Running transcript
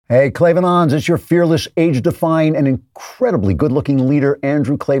Hey, Klavanons, it's your fearless, age-defying, and incredibly good-looking leader,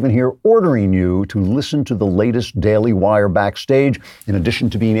 Andrew Klavan here, ordering you to listen to the latest Daily Wire Backstage. In addition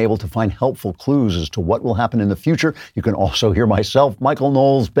to being able to find helpful clues as to what will happen in the future, you can also hear myself, Michael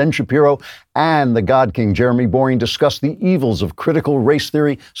Knowles, Ben Shapiro, and the God King, Jeremy Boring, discuss the evils of critical race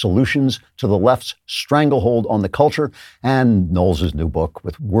theory, solutions to the left's stranglehold on the culture, and Knowles' new book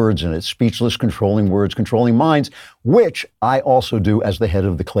with words in it, Speechless, Controlling Words, Controlling Minds, which I also do as the head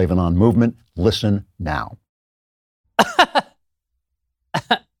of the Klavanon movement. Listen now.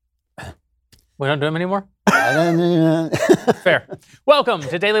 We don't do them anymore? Fair. Welcome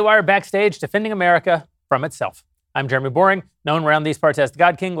to Daily Wire Backstage, defending America from itself. I'm Jeremy Boring, known around these parts as the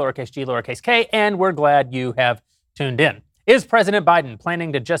God King, lowercase g, lowercase k, and we're glad you have tuned in. Is President Biden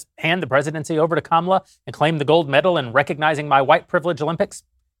planning to just hand the presidency over to Kamala and claim the gold medal in recognizing my white privilege Olympics?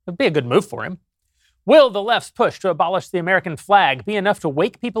 It would be a good move for him. Will the left's push to abolish the American flag be enough to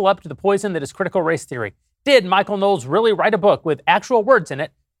wake people up to the poison that is critical race theory? Did Michael Knowles really write a book with actual words in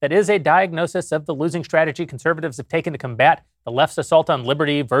it that is a diagnosis of the losing strategy conservatives have taken to combat the left's assault on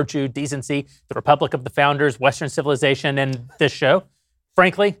liberty, virtue, decency, the Republic of the Founders, Western civilization, and this show?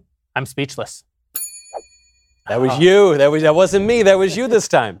 Frankly, I'm speechless. That was you. That wasn't me. That was you this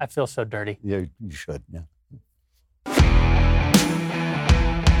time. I feel so dirty. Yeah, you should, yeah.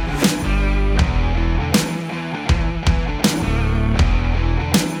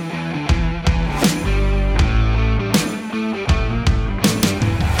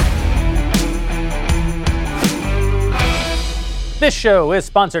 This show is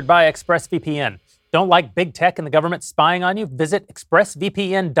sponsored by ExpressVPN. Don't like big tech and the government spying on you? Visit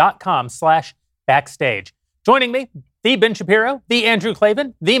expressvpn.com/backstage. Joining me, the Ben Shapiro, the Andrew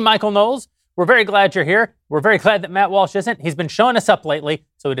Klavan, the Michael Knowles. We're very glad you're here. We're very glad that Matt Walsh isn't. He's been showing us up lately,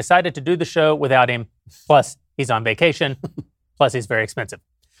 so we decided to do the show without him. Plus, he's on vacation. Plus, he's very expensive.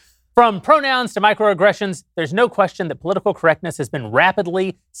 From pronouns to microaggressions, there's no question that political correctness has been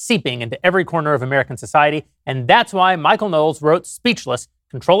rapidly seeping into every corner of American society, and that's why Michael Knowles wrote Speechless,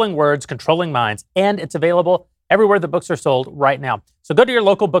 Controlling Words, Controlling Minds, and it's available everywhere the books are sold right now. So go to your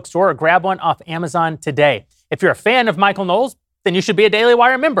local bookstore or grab one off Amazon today. If you're a fan of Michael Knowles, then you should be a Daily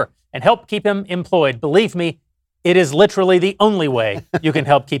Wire member and help keep him employed. Believe me, it is literally the only way you can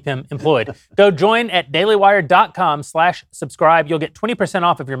help keep him employed. Go join at dailywire.com/subscribe. You'll get 20%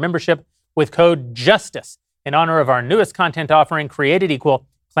 off of your membership with code JUSTICE in honor of our newest content offering, Created Equal,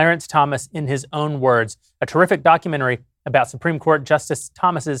 Clarence Thomas in his own words, a terrific documentary about Supreme Court Justice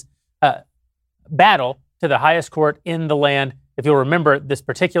Thomas's battle to the highest court in the land. If you'll remember, this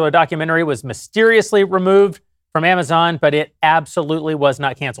particular documentary was mysteriously removed from Amazon, but it absolutely was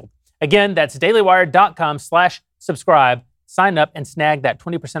not canceled. Again, that's dailywire.com/subscribe. Sign up and snag that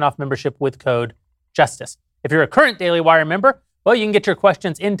 20% off membership with code JUSTICE. If you're a current Daily Wire member, well, you can get your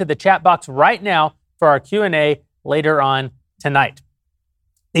questions into the chat box right now for our Q&A later on tonight.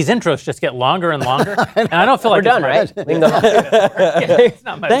 These intros just get longer and longer, and I don't feel like we're done, right?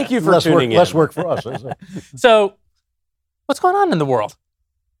 Thank you for tuning in. Less work for us. So, what's going on in the world?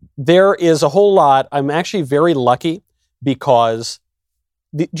 There is a whole lot. I'm actually very lucky because,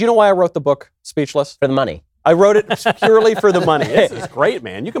 do you know why I wrote the book Speechless? For the money. I wrote it purely for the money. This is great,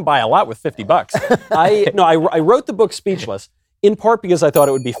 man. You can buy a lot with $50. I wrote the book Speechless in part because I thought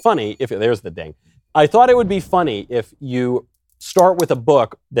it would be funny there's the ding. I thought it would be funny if you start with a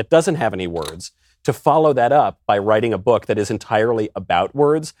book that doesn't have any words to follow that up by writing a book that is entirely about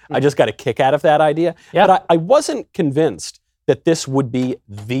words. I just got a kick out of that idea. Yeah. But I wasn't convinced that this would be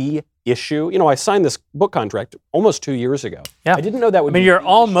the issue. You know, I signed this book contract almost 2 years ago. Yeah. I didn't know that would be. I mean, you're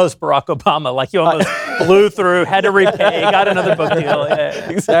almost Barack Obama. Like you almost blew through, had to repay, got another book deal. Yeah.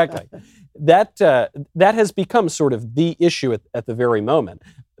 Exactly. That has become sort of the issue at the very moment.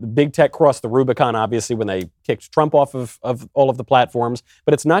 The big tech crossed the Rubicon, obviously, when they kicked Trump off of all of the platforms.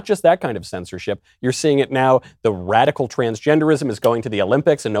 But it's not just that kind of censorship. You're seeing it now. The radical transgenderism is going to the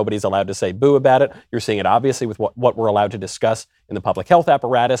Olympics, and nobody's allowed to say boo about it. You're seeing it, obviously, with what we're allowed to discuss in the public health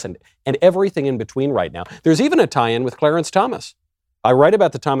apparatus and everything in between right now. There's even a tie-in with Clarence Thomas. I write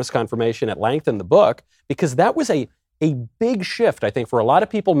about the Thomas confirmation at length in the book because that was a big shift, I think, for a lot of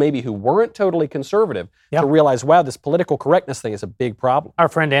people maybe who weren't totally conservative to realize, wow, this political correctness thing is a big problem. Our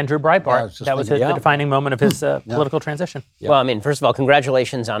friend Andrew Breitbart, that was the defining moment of his political transition. Yeah. Well, I mean, first of all,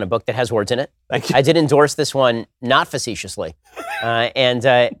 congratulations on a book that has words in it. Thank you. I did endorse this one, not facetiously, and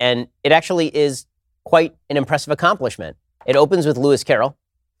it actually is quite an impressive accomplishment. It opens with Lewis Carroll,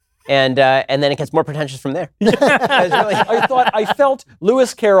 And then it gets more pretentious from there. I felt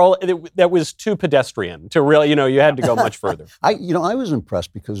Lewis Carroll, that was too pedestrian to really, you had to go much further. I was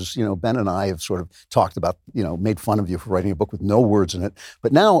impressed because, Ben and I have sort of talked about, made fun of you for writing a book with no words in it.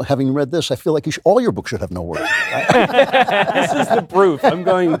 But now, having read this, I feel like all your books should have no words in it. This is the proof. I'm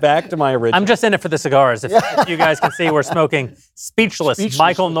going back to my original. I'm just in it for the cigars. If you guys can see, we're smoking Speechless.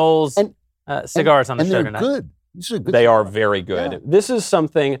 Michael Knowles cigars on the show tonight. Good. These are good. They are very good. Yeah. This is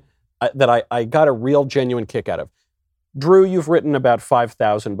something that I got a real genuine kick out of. Drew, you've written about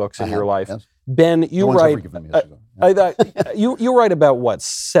 5,000 books in your life. Yes. Ben, you write. You write about what,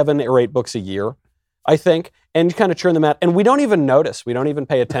 7 or 8 books a year, I think, and you kind of churn them out, and we don't even notice. We don't even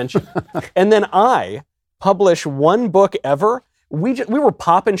pay attention. And then I publish 1 book ever. We were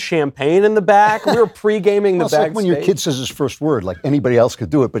popping champagne in the back. We were pre-gaming the backstage. It's like when your kid says his first word, like anybody else could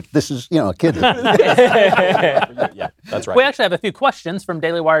do it, but this is, a kid. Yeah, that's right. We actually have a few questions from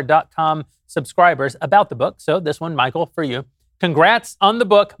DailyWire.com subscribers about the book. So this one, Michael, for you. Congrats on the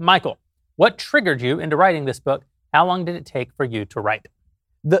book. Michael, what triggered you into writing this book? How long did it take for you to write it?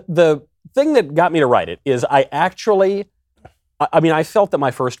 The thing that got me to write it is I felt that my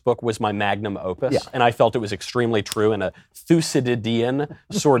first book was my magnum opus, and I felt it was extremely true and a Thucydidean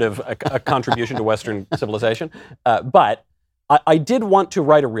sort of a contribution to Western civilization. But I did want to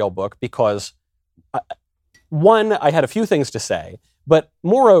write a real book because, one, I had a few things to say, but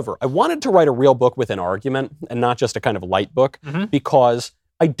moreover, I wanted to write a real book with an argument and not just a kind of light book, because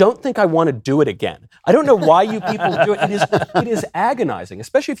I don't think I want to do it again. I don't know why you people do it. It is agonizing,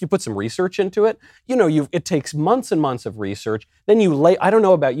 especially if you put some research into it. It takes months and months of research. Then I don't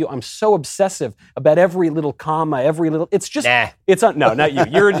know about you. I'm so obsessive about every little comma, it's just, no, not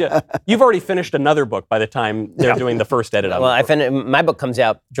you. You've already finished another book by the time they're doing the first edit of it. Well, my book comes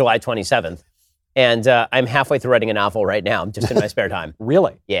out July 27th, and I'm halfway through writing a novel right now, just in my spare time.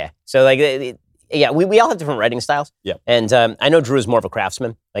 Really? Yeah. So we all have different writing styles. Yeah. And I know Drew is more of a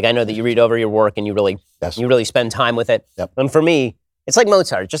craftsman. Like, I know that you read over your work and you really spend time with it. Yep. And for me, it's like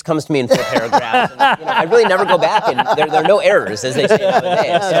Mozart. It just comes to me in 4 paragraphs. And, I really never go back, and there are no errors, as they say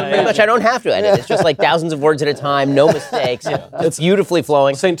nowadays. So pretty much I don't have to edit. It's just like thousands of words at a time, no mistakes. It's beautifully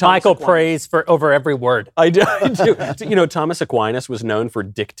flowing. Michael prays over every word. I do. Thomas Aquinas was known for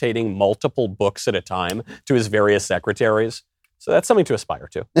dictating multiple books at a time to his various secretaries. So that's something to aspire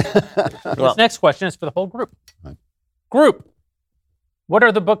to. This next question is for the whole group. Right. Group, what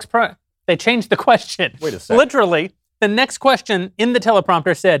are the books? They changed the question. Wait a second. Literally, the next question in the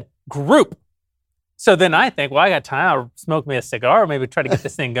teleprompter said group. So then I think, I got time. I'll smoke me a cigar, maybe try to get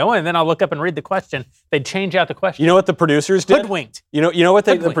this thing going, and then I'll look up and read the question. They'd change out the question. You know what the producers did? Hoodwinked. You know what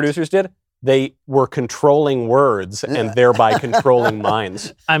the producers did? They were controlling words and thereby controlling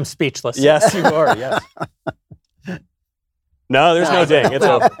minds. I'm speechless. Yes, you are. Yes. No, there's no ding. It's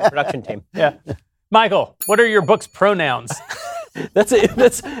over. Production team. Yeah. Michael, what are your book's pronouns? That's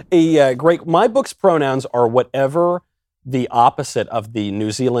a great. My book's pronouns are whatever the opposite of the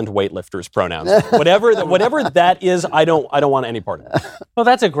New Zealand weightlifters' pronouns. Whatever that is, I don't want any part of it. Well,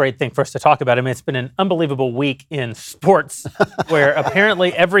 that's a great thing for us to talk about. I mean, it's been an unbelievable week in sports where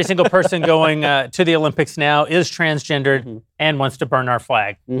apparently every single person going to the Olympics now is transgendered and wants to burn our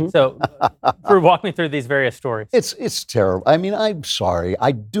flag. So, Drew, walk me through these various stories. It's terrible. I mean, I'm sorry.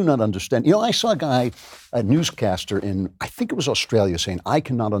 I do not understand. I saw a newscaster in, I think it was Australia, saying, I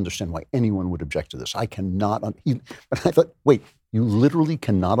cannot understand why anyone would object to this. I cannot. But I thought, wait, you literally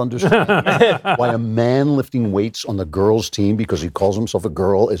cannot understand why a man lifting weights on the girls' team because he calls himself a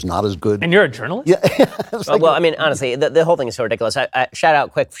girl is not as good. And you're a journalist? Yeah. Well, I mean, honestly, the whole thing is so ridiculous. Quick shout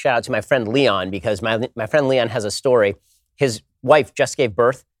out to my friend Leon, because my friend Leon has a story. His wife just gave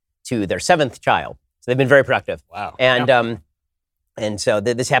birth to their 7th child. So they've been very productive. Wow. And so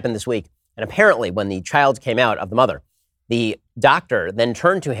this happened this week. And apparently when the child came out of the mother, the doctor then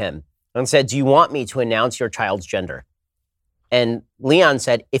turned to him and said, "Do you want me to announce your child's gender?" And Leon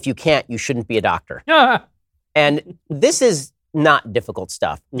said, "If you can't, you shouldn't be a doctor." And this is not difficult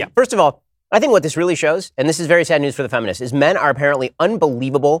stuff. Yeah. First of all, I think what this really shows, and this is very sad news for the feminists, is men are apparently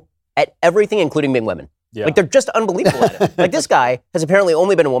unbelievable at everything, including being women. Yeah. Like, they're just unbelievable at it. Like, this guy has apparently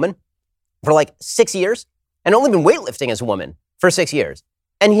only been a woman for like 6 years and only been weightlifting as a woman for 6 years.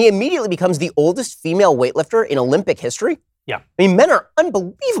 And he immediately becomes the oldest female weightlifter in Olympic history. Yeah. I mean, men are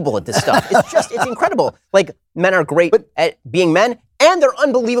unbelievable at this stuff. It's incredible. Like, men are great at being men, And they're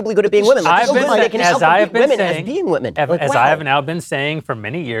unbelievably good at being women. Like, they can help women as being women. I have now been saying for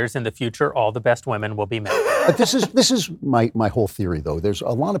many years, in the future, all the best women will be men. This is my whole theory, though. There's a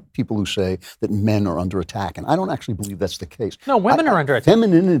lot of people who say that men are under attack, and I don't actually believe that's the case. No, women are under attack.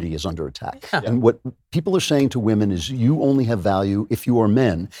 Femininity is under attack. Yeah. And what people are saying to women is you only have value if you are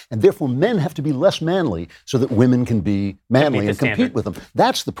men, and therefore men have to be less manly so that women can be manly and compete with them.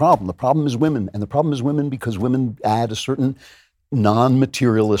 That's the problem. The problem is women, and the problem is women because women add a certain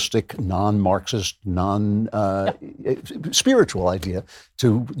non-materialistic, non-Marxist, non-spiritual idea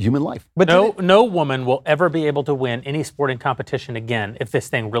to human life. But no woman will ever be able to win any sporting competition again if this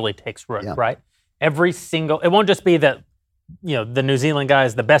thing really takes root, right? It won't just be that, the New Zealand guy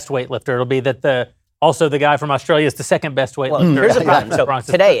is the best weightlifter. It'll be that also the guy from Australia is the second best weightlifter. Well, here's the problem. So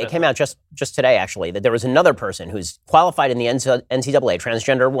today, it came out just today, actually, that there was another person who's qualified in the NCAA,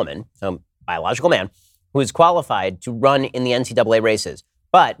 transgender woman, so biological man, who is qualified to run in the NCAA races,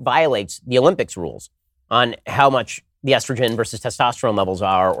 but violates the Olympics rules on how much the estrogen versus testosterone levels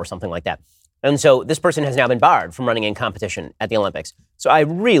are or something like that. And so this person has now been barred from running in competition at the Olympics. So I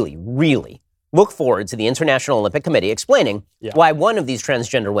really, really look forward to the International Olympic Committee explaining why one of these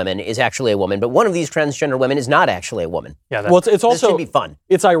transgender women is actually a woman, but one of these transgender women is not actually a woman. Yeah, it's also, this should be fun.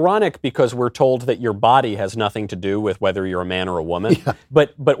 It's ironic because we're told that your body has nothing to do with whether you're a man or a woman,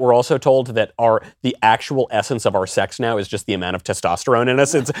 but we're also told that the actual essence of our sex now is just the amount of testosterone in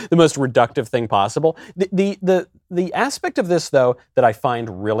us. It's the most reductive thing possible. The aspect of this, though, that I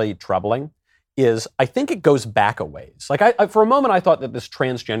find really troubling is I think it goes back a ways. Like for a moment, I thought that this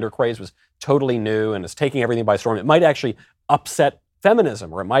transgender craze was totally new and is taking everything by storm. It might actually upset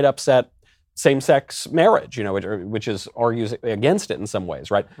feminism, or it might upset same-sex marriage, which is argues against it in some ways,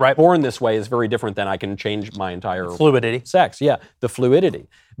 right? Right. Born this way is very different than I can change my entire fluidity. Sex. Yeah, the fluidity.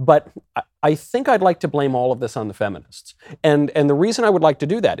 But I think I'd like to blame all of this on the feminists, and the reason I would like to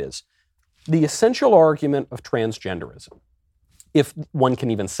do that is the essential argument of transgenderism, if one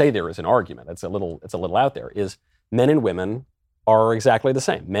can even say there is an argument, it's a little out there, is men and women are exactly the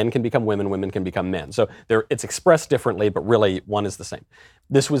same. Men can become women, women can become men. So it's expressed differently, but really one is the same.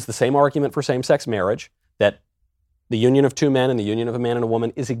 This was the same argument for same-sex marriage, that the union of two men and the union of a man and a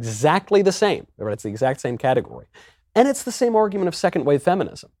woman is exactly the same. It's the exact same category. And it's the same argument of second-wave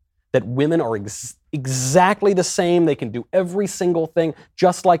feminism, that women are exactly the same. They can do every single thing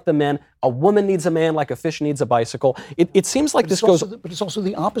just like the men. A woman needs a man like a fish needs a bicycle. It seems like this goes... But it's also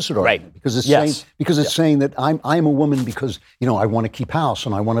the opposite argument. Right. Because it's saying that I'm a woman because, I want to keep house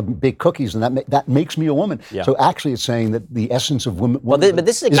and I want to bake cookies and that makes me a woman. Yeah. So actually it's saying that the essence of women... Well, but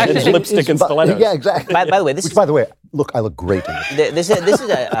this is lipstick and stilettos. Yeah, exactly. By the way, by the way, look, I look great in it. This is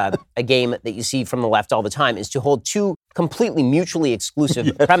a game that you see from the left all the time, is to hold two completely mutually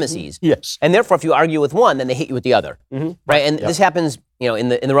exclusive premises. Yes. And therefore, if you argue with one, then they hit you with the other. Mm-hmm. Right? And this happens, in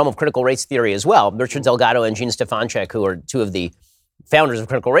the realm of critical race theory as well. Richard Delgado and Gene Stefanchik, who are two of the founders of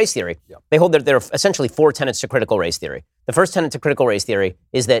critical race theory, they hold that there are essentially four tenets to critical race theory. The first tenet to critical race theory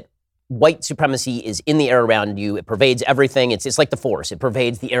is that white supremacy is in the air around you. It pervades everything. It's like the force. It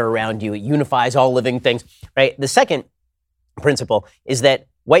pervades the air around you. It unifies all living things. Right? The second principle is that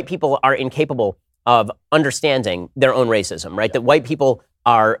white people are incapable of understanding their own racism, right? That white people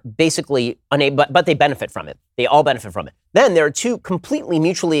are basically unable, but they benefit from it. They all benefit from it. Then there are two completely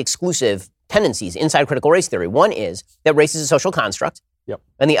mutually exclusive tendencies inside critical race theory. One is that race is a social construct,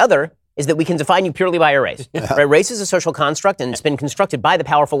 and the other is that we can define you purely by your race. Right? Race is a social construct, and it's been constructed by the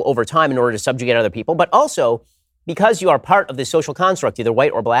powerful over time in order to subjugate other people, but also because you are part of this social construct, either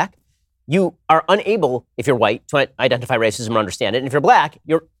white or black, you are unable, if you're white, to identify racism and understand it. And if you're black,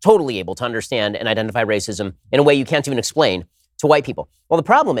 you're totally able to understand and identify racism in a way you can't even explain to white people. Well, the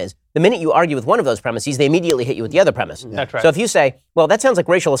problem is, the minute you argue with one of those premises, they immediately hit you with the other premise. That's right. So if you say, well, that sounds like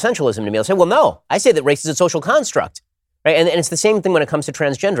racial essentialism to me, I'll say, well, no, I say that race is a social construct. Right? And it's the same thing when it comes to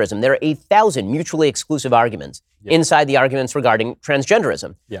transgenderism. There are 1,000 mutually exclusive arguments inside the arguments regarding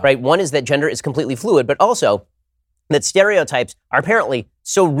transgenderism. Right? One is that gender is completely fluid, but also that stereotypes are apparently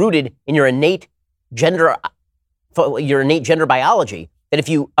so rooted in your innate gender biology that if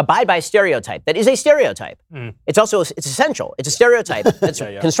you abide by a stereotype, that is a stereotype. It's essential. It's a stereotype that's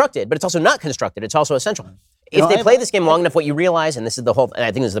constructed, but it's also not constructed. It's also essential. If they play this game long enough, what you realize, and this is and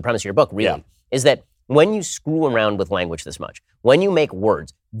I think this is the premise of your book, really, is that when you screw around with language this much, when you make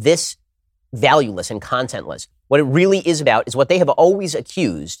words this valueless and contentless, what it really is about is what they have always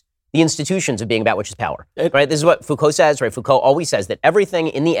accused the institutions of being about, which is power. Right? This is what Foucault says, right? Foucault always says that everything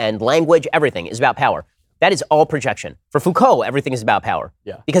in the end, language, everything is about power. That is all projection. For Foucault, everything is about power.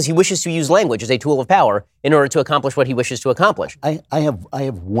 Yeah. Because he wishes to use language as a tool of power in order to accomplish what he wishes to accomplish. I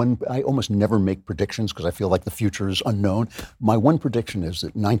have one. I almost never make predictions because I feel like the future is unknown. My one prediction is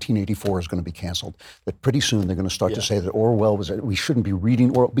that 1984 is going to be canceled. That pretty soon they're going to start to say that Orwell we shouldn't be reading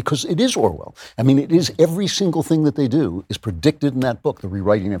Orwell, because it is Orwell. I mean, it is every single thing that they do is predicted in that book. The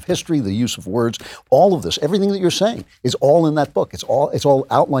rewriting of history, the use of words, all of this, everything that you're saying is all in that book. It's all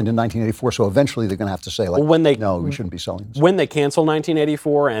outlined in 1984. So eventually they're going to have to say, like, no, we shouldn't be selling this. When they cancel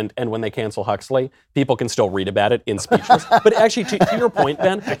 1984 and when they cancel Huxley, people can still read about it in Speechless. But actually, to your point,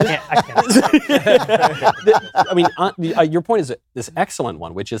 Ben, I can't. your point is this excellent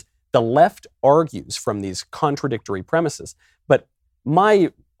one, which is the left argues from these contradictory premises. But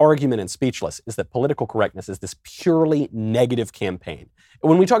my argument in Speechless is that political correctness is this purely negative campaign.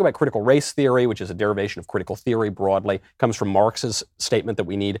 When we talk about critical race theory, which is a derivation of critical theory broadly, comes from Marx's statement that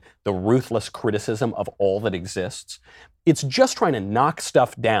we need the ruthless criticism of all that exists. It's just trying to knock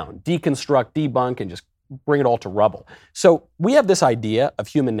stuff down, deconstruct, debunk, and just bring it all to rubble. So we have this idea of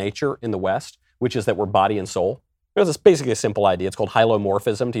human nature in the West, which is that we're body and soul. It's basically a simple idea. It's called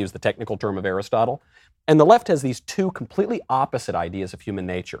hylomorphism, to use the technical term of Aristotle. And the left has these two completely opposite ideas of human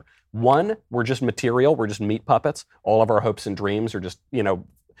nature. One, we're just material, we're just meat puppets. All of our hopes and dreams are just,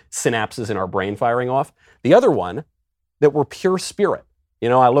 synapses in our brain firing off. The other one, that we're pure spirit.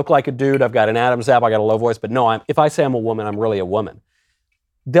 I look like a dude, I've got an Adam's apple, I got a low voice, but no, if I say I'm a woman, I'm really a woman.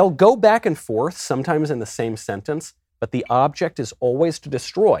 They'll go back and forth, sometimes in the same sentence, but the object is always to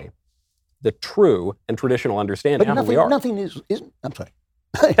destroy the true and traditional understanding of who we are. Nothing is. I'm sorry.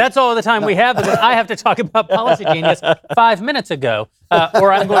 That's all the time we have, because I have to talk about Policy Genius 5 minutes ago,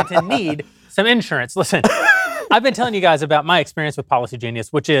 or I'm going to need some insurance. Listen, I've been telling you guys about my experience with Policy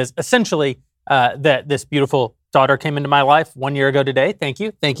Genius, which is essentially that this beautiful daughter came into my life 1 year ago today. Thank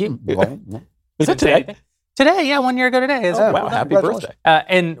you. Is it today? Today, yeah, 1 year ago today. Wow, happy birthday.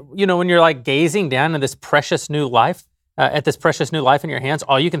 And, when you're like gazing down at this precious new life, in your hands,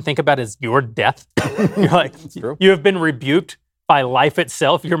 all you can think about is your death. You're like, you have been rebuked by life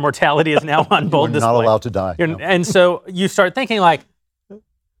itself. Your mortality is now on bold display. You're not allowed to die. And so you start thinking like,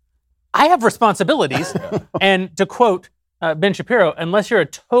 I have responsibilities. And to quote Ben Shapiro, unless you're a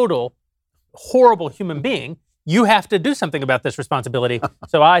total horrible human being, you have to do something about this responsibility.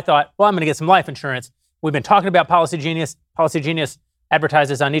 So I thought, well, I'm going to get some life insurance. We've been talking about Policy Genius. Policy Genius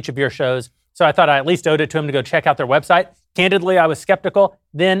advertises on each of your shows. So I thought I at least owed it to him to go check out their website. Candidly, I was skeptical.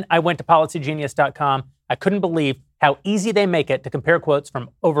 Then I went to policygenius.com. I couldn't believe how easy they make it to compare quotes from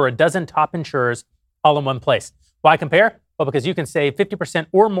over a dozen top insurers all in one place. Why compare? Well, because you can save 50%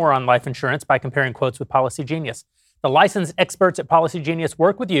 or more on life insurance by comparing quotes with Policy Genius. The licensed experts at Policy Genius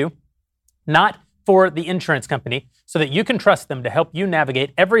work with you, not for the insurance company, so that you can trust them to help you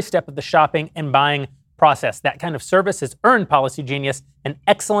navigate every step of the shopping and buying process. That kind of service has earned Policy Genius an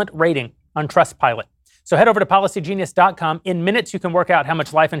excellent rating on Trustpilot. So head over to policygenius.com. In minutes, you can work out how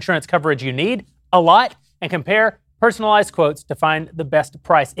much life insurance coverage you need, a lot, and compare personalized quotes to find the best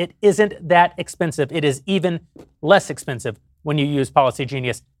price. It isn't that expensive. It is even less expensive when you use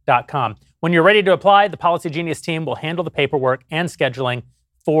policygenius.com. When you're ready to apply, the Policy Genius team will handle the paperwork and scheduling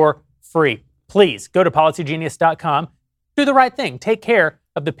for free. Please go to policygenius.com. Do the right thing. Take care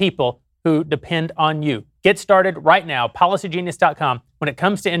of the people who depend on you. Get started right now, policygenius.com. When it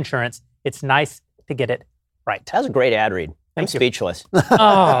comes to insurance, it's nice to get it right. That was a great ad read. I'm speechless.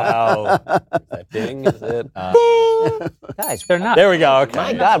 Oh. That ding, is it? Guys, they're not. There we go. Okay.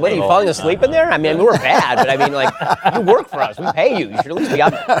 My God, what are you falling asleep in there? I mean, we were bad, but you work for us. We pay you. You should at least be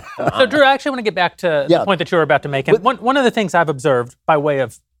out there. So, Drew, I actually want to get back to the point that you were about to make. And one of the things I've observed by way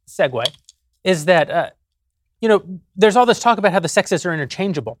of segue is that, there's all this talk about how the sexes are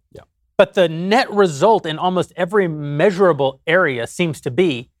interchangeable. Yeah. But the net result in almost every measurable area seems to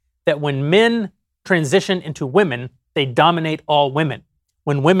be that when men transition into women, they dominate all women.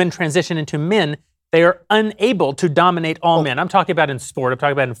 When women transition into men, they are unable to dominate all men. I'm talking about in sport. I'm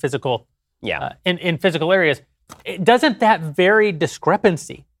talking about in physical, in physical areas. Doesn't that very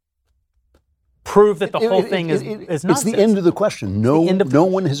discrepancy prove that the whole thing is nonsense? It's the end of the question. No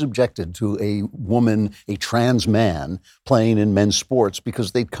one has objected to a woman, a trans man, playing in men's sports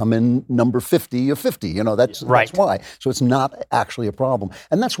because they'd come in number 50 of 50. That's why. So it's not actually a problem,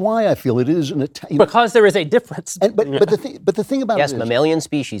 and that's why I feel it is an attempt. Because there is a difference. But the thing about it is, mammalian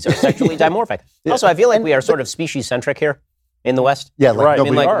species are sexually dimorphic. Also, I feel like we are sort of species centric here in the West. Yeah,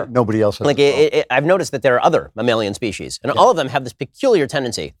 nobody else has. I've noticed that there are other mammalian species, and all of them have this peculiar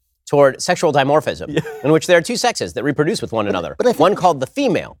tendency toward sexual dimorphism, in which there are two sexes that reproduce with one another. But I think one called the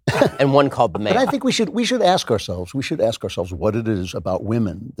female and one called the male. But I think we should ask ourselves what it is about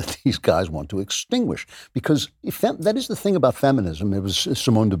women that these guys want to extinguish. Because that is the thing about feminism. It was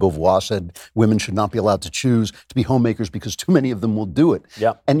Simone de Beauvoir said women should not be allowed to choose to be homemakers because too many of them will do it.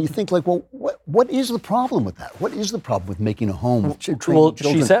 Yeah. And you think like, well, what is the problem with that? What is the problem with making a home? Well, children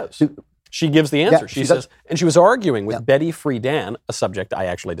she says. She gives the answer. Yeah, she says, and she was arguing with Yeah. Betty Friedan, a subject I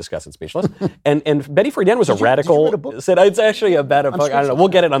actually discuss in Speechless. and Betty Friedan was a radical. Did you read a book? Said it's actually about a book. I don't know. We'll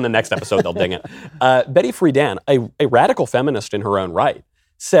get it on the next episode. They'll ding it. Betty Friedan, a radical feminist in her own right,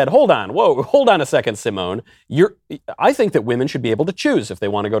 said, hold on a second, Simone. I think that women should be able to choose if they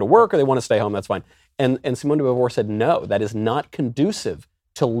want to go to work or they want to stay home. That's fine. And Simone de Beauvoir said, no, that is not conducive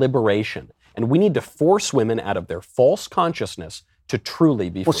to liberation. And we need to force women out of their false consciousness to truly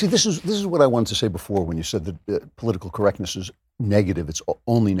be free. Well, see, this is what I wanted to say before when you said that political correctness is negative. It's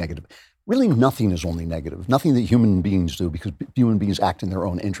only negative. Really, nothing is only negative. Nothing that human beings do, because human beings act in their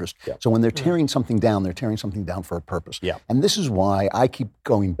own interest. Yeah. So when they're tearing something down, they're tearing something down for a purpose. Yeah. And this is why I keep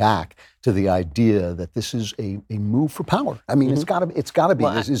going back to the idea that this is a move for power. I mean, it's got to be.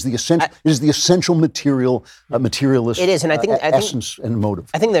 Well, This is the essential materialist. It is, and I think essence and motive.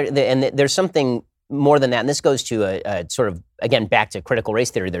 I think there's something more than that, and this goes to a sort of, again, back to critical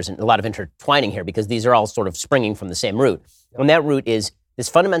race theory. There's a lot of intertwining here because these are all sort of springing from the same root. And that root is this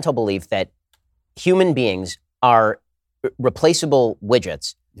fundamental belief that human beings are replaceable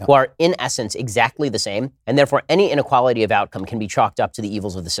widgets who are in essence exactly the same, and therefore any inequality of outcome can be chalked up to the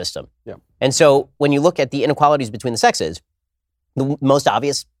evils of the system. Yeah. And so when you look at the inequalities between the sexes, the most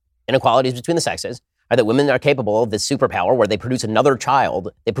obvious inequalities between the sexes are that women are capable of this superpower where they produce another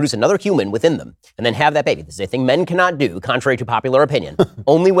child, they produce another human within them, and then have that baby. This is a thing men cannot do, contrary to popular opinion.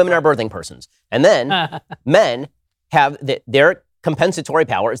 Only women are birthing persons. And then men have their compensatory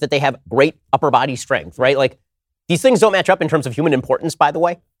power is that they have great upper body strength, right? Like, these things don't match up in terms of human importance, by the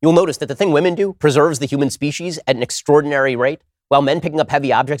way. You'll notice that the thing women do preserves the human species at an extraordinary rate, while men picking up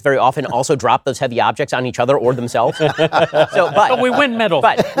heavy objects very often also drop those heavy objects on each other or themselves. But we win medals.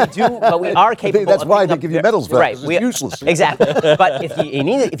 But we are capable. That's of why picking they up- give you medals for right? that. It's useless. Exactly. But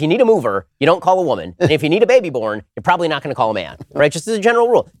if you need a mover, you don't call a woman. And if you need a baby born, you're probably not going to call a man, right? Just as a general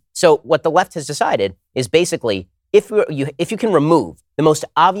rule. So what the left has decided is basically if you can remove the most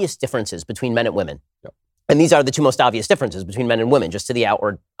obvious differences between men and women, and these are the two most obvious differences between men and women, just to the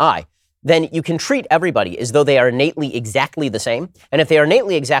outward eye, then you can treat everybody as though they are innately exactly the same. And if they are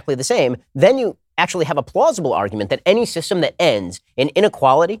innately exactly the same, then you actually have a plausible argument that any system that ends in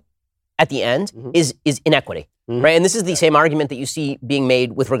inequality at the end is inequity, right? And this is the same argument that you see being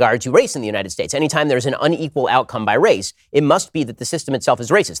made with regard to race in the United States. Anytime there's an unequal outcome by race, it must be that the system itself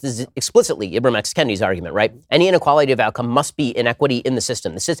is racist. This is explicitly Ibram X. Kennedy's argument, right? Any inequality of outcome must be inequity in the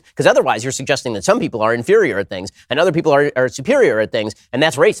system. Because otherwise you're suggesting that some people are inferior at things and other people are superior at things, and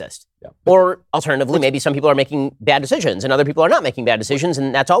that's racist. Yeah. Or alternatively, maybe some people are making bad decisions and other people are not making bad decisions,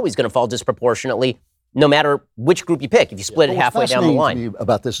 and that's always going to fall disproportionately no matter which group you pick, if you split it halfway down the line. To me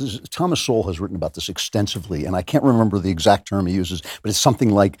about this is Thomas Sowell has written about this extensively, and I can't remember the exact term he uses, but it's something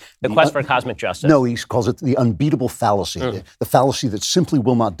like the quest for cosmic justice. No, he calls it the unbeatable fallacy, the fallacy that simply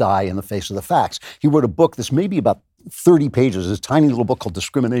will not die in the face of the facts. He wrote a book that's maybe about 30 pages, this tiny little book called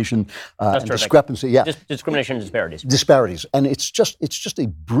Discrimination and Discrepancy. Yeah, Discrimination and Disparities. Disparities, and it's just a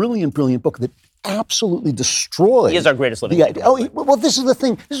brilliant book that absolutely destroys. He is our greatest living. Well, this is the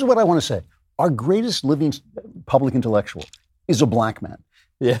thing. This is what I want to say. Our greatest living public intellectual is a black man.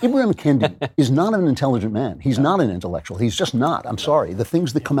 Yeah. Ibram Kendi is not an intelligent man. He's not an intellectual. He's just not. I'm sorry. The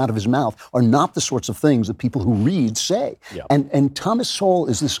things that come out of his mouth are not the sorts of things that people who read say. Yeah. And Thomas Sowell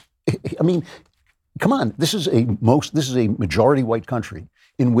is this. I mean, come on. This is a majority white country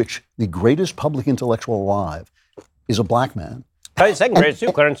in which the greatest public intellectual alive is a black man. Second greatest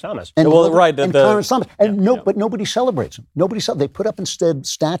too, Clarence Thomas. Clarence Thomas. But nobody celebrates him. They put up instead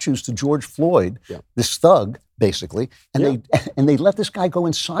statues to George Floyd, this thug, basically, and they let this guy go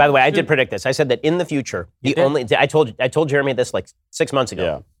inside. By the way, I did predict this. I said that in the future, I told Jeremy this like 6 months ago.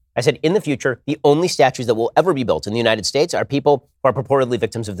 Yeah. I said in the future, the only statues that will ever be built in the United States are people who are purportedly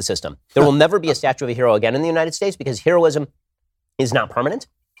victims of the system. There will never be a statue of a hero again in the United States because heroism is not permanent,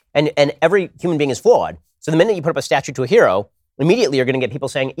 and every human being is flawed. So the minute you put up a statue to a hero, immediately you're going to get people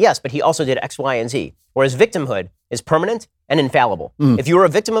saying, yes, but he also did X, Y, and Z. Whereas victimhood is permanent and infallible. If you were a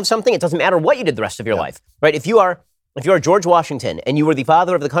victim of something, it doesn't matter what you did the rest of your life, right? If you are George Washington and you were the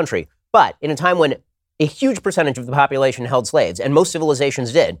father of the country, but in a time when a huge percentage of the population held slaves, and most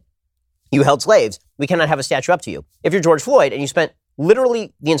civilizations did, you held slaves, we cannot have a statue up to you. If you're George Floyd and you spent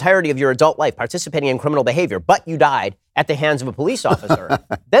literally the entirety of your adult life participating in criminal behavior, but you died at the hands of a police officer,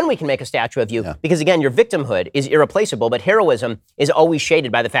 then we can make a statue of you. Because again, your victimhood is irreplaceable, but heroism is always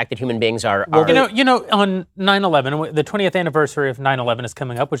shaded by the fact that human beings are. You know, on 9/11, the 20th anniversary of 9/11 is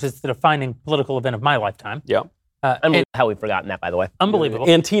coming up, which is the defining political event of my lifetime. Yeah. Unbelievable how we've forgotten that, by the way. Unbelievable.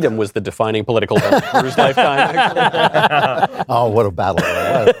 Antietam was the defining political event of Drew's lifetime, actually. Oh, what a battle.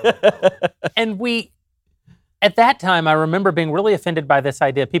 And at that time, I remember being really offended by this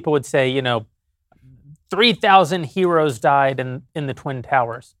idea. People would say, 3,000 heroes died in the Twin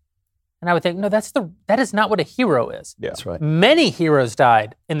Towers. And I would think, no, that is not what a hero is. Yeah. That's right. Many heroes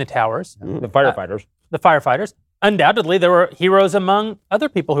died in the towers. The firefighters. The firefighters. Undoubtedly, there were heroes among other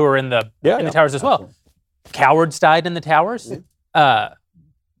people who were in the towers as well. Absolutely. Cowards died in the towers.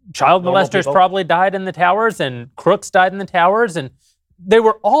 Child molesters probably died in the towers, and crooks died in the towers, and they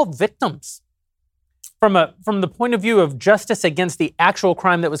were all victims. From the point of view of justice against the actual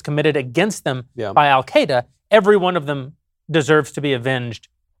crime that was committed against them by Al-Qaeda, every one of them deserves to be avenged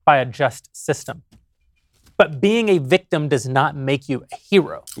by a just system. But being a victim does not make you a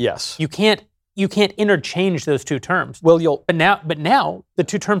hero. Yes. You can't interchange those two terms. Well, but now the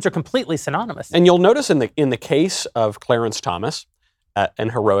two terms are completely synonymous. And you'll notice in the case of Clarence Thomas, an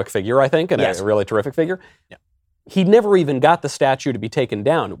heroic figure, I think, and a really terrific figure. Yeah. He never even got the statue to be taken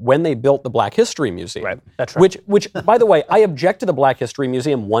down when they built the Black History Museum. Right, that's right. Which, by the way, I object to the Black History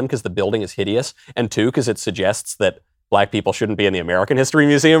Museum, one, because the building is hideous, and two, because it suggests that Black people shouldn't be in the American History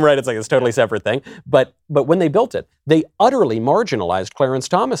Museum, right? It's like this totally separate thing. But when they built it, they utterly marginalized Clarence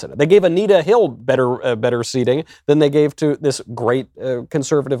Thomas in it. They gave Anita Hill better seating than they gave to this great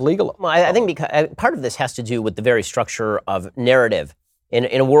conservative legal. Well, I think because part of this has to do with the very structure of narrative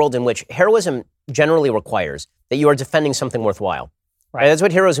in a world in which heroism generally requires that you are defending something worthwhile. Right. That's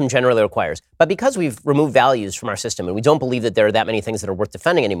what heroism generally requires. But because we've removed values from our system and we don't believe that there are that many things that are worth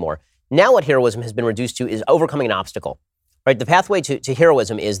defending anymore, now what heroism has been reduced to is overcoming an obstacle. Right? The pathway to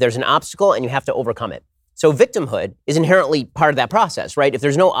heroism is there's an obstacle and you have to overcome it. So victimhood is inherently part of that process, right? If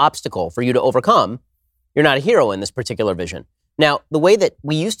there's no obstacle for you to overcome, you're not a hero in this particular vision. Now, the way that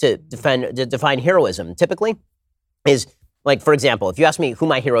we used to define heroism typically is, like, for example, if you ask me who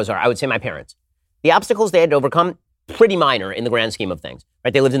my heroes are, I would say my parents. The obstacles they had to overcome, pretty minor in the grand scheme of things.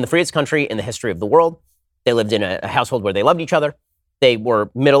 Right? They lived in the freest country in the history of the world. They lived in a household where they loved each other. They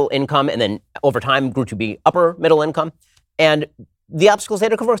were middle income and then over time grew to be upper middle income. And the obstacles they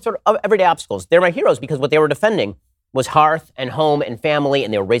had to cover were sort of everyday obstacles. They're my heroes because what they were defending was hearth and home and family,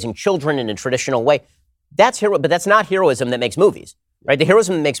 and they were raising children in a traditional way. That's but that's not heroism that makes movies. Right? The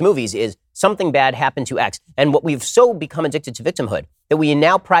heroism that makes movies is something bad happened to X. And what we've so become addicted to victimhood that we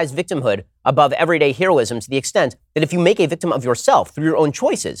now prize victimhood above everyday heroism to the extent that if you make a victim of yourself through your own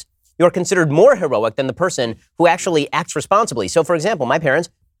choices, you're considered more heroic than the person who actually acts responsibly. So, for example, my parents,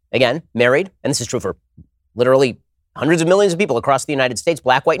 again, married, and this is true for literally hundreds of millions of people across the United States,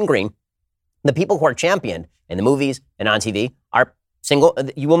 black, white, and green. The people who are championed in the movies and on TV are single.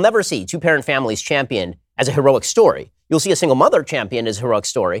 You will never see two-parent families championed as a heroic story. You'll see a single mother championed as a heroic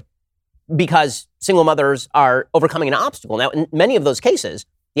story because single mothers are overcoming an obstacle. Now, in many of those cases,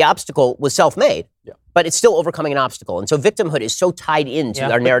 the obstacle was self-made, but it's still overcoming an obstacle. And so victimhood is so tied into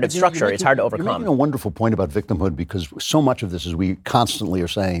our narrative structure, it's hard to overcome. You're making a wonderful point about victimhood because so much of this, as we constantly are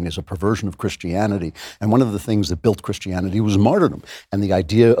saying, is a perversion of Christianity. And one of the things that built Christianity was martyrdom. And the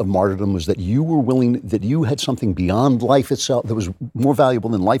idea of martyrdom was that you were willing, that you had something beyond life itself that was more valuable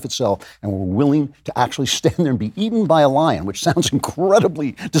than life itself, and were willing to actually stand there and be eaten by a lion, which sounds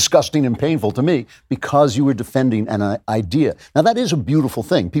incredibly disgusting and painful to me, because you were defending an idea. Now, that is a beautiful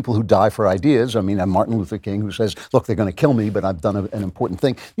thing. People who die for ideas, I mean, Martin Luther King, who says, look, they're going to kill me, but I've done an important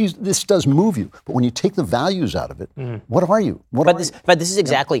thing. This does move you. But when you take the values out of it, what are you? But this is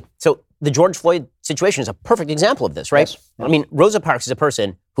exactly, so the George Floyd situation is a perfect example of this, right? Yes. I mean, Rosa Parks is a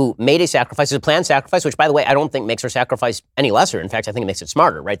person who made a sacrifice, a planned sacrifice, which, by the way, I don't think makes her sacrifice any lesser. In fact, I think it makes it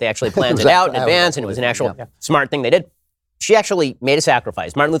smarter, right? They actually planned it out in advance, and it was an actual smart thing they did. She actually made a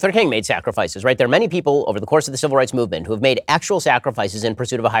sacrifice. Martin Luther King made sacrifices, right? There are many people over the course of the civil rights movement who have made actual sacrifices in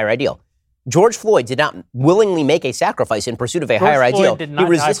pursuit of a higher ideal. George Floyd did not willingly make a sacrifice in pursuit of a higher ideal. George Floyd did not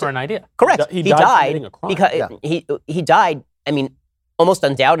die for an idea. Correct. He died because he died, I mean, almost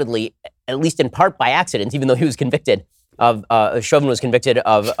undoubtedly, at least in part by accident, even though he was convicted of, Chauvin was convicted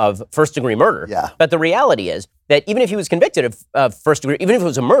of first-degree murder. Yeah. But the reality is that even if he was convicted of first-degree, even if it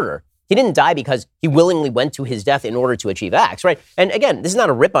was a murder, he didn't die because he willingly went to his death in order to achieve acts, right? And again, this is not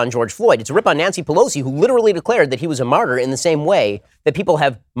a rip on George Floyd. It's a rip on Nancy Pelosi, who literally declared that he was a martyr in the same way that people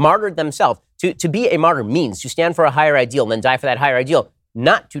have martyred themselves. To be a martyr means to stand for a higher ideal and then die for that higher ideal,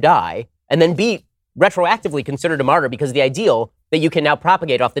 not to die and then be retroactively considered a martyr because the ideal that you can now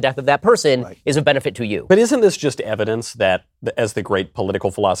propagate off the death of that person is of benefit to you. But isn't this just evidence that, as the great political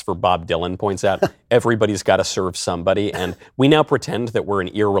philosopher Bob Dylan points out, everybody's got to serve somebody, and we now pretend that we're an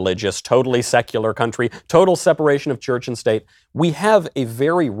irreligious, totally secular country, total separation of church and state. We have a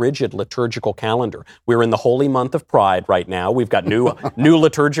very rigid liturgical calendar. We're in the holy month of Pride right now. We've got new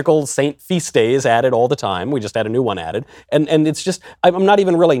liturgical saint feast days added all the time. We just had a new one added. And it's just, I'm not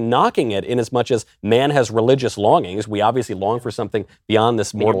even really knocking it in as much as man has religious longings. We obviously long for something beyond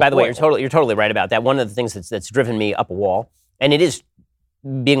this mortal By the way, coil. you're totally right about that. One of the things that's driven me up a wall, and it is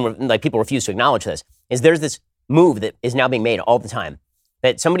like people refuse to acknowledge this, is there's this move that is now being made all the time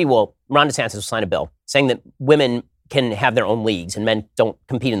that Ron DeSantis will sign a bill saying that women can have their own leagues and men don't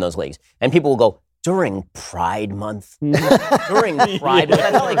compete in those leagues. And people will go, during Pride Month? During Pride Month?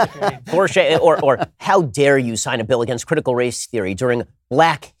 That's like Porsche, or how dare you sign a bill against critical race theory during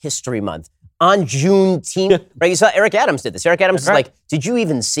Black History Month? On Juneteenth, right? You saw Eric Adams did this. Eric Adams is like, did you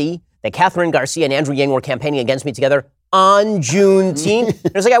even see that Catherine Garcia and Andrew Yang were campaigning against me together on Juneteenth?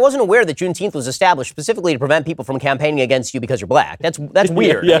 It's like, I wasn't aware that Juneteenth was established specifically to prevent people from campaigning against you because you're black. That's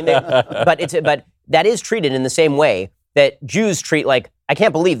weird. Yeah. I mean, but that is treated in the same way that Jews treat, like, I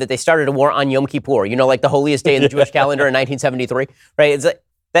can't believe that they started a war on Yom Kippur, like the holiest day in the Jewish calendar in 1973, right? It's like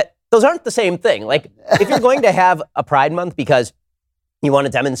that. Those aren't the same thing. Like, if you're going to have a Pride Month because you want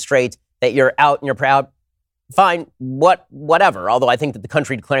to demonstrate that you're out and you're proud, fine, whatever. Although I think that the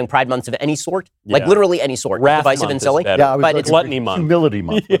country declaring Pride Months of any sort, like literally any sort, is divisive and silly. Yeah, but it's Gluttony Month. Humility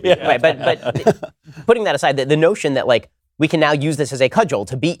Month. Right, but putting that aside, the notion that, like, we can now use this as a cudgel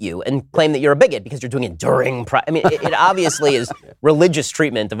to beat you and claim that you're a bigot because you're doing it during Pride. I mean, it obviously is religious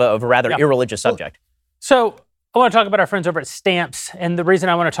treatment of a rather irreligious subject. So I want to talk about our friends over at Stamps, and the reason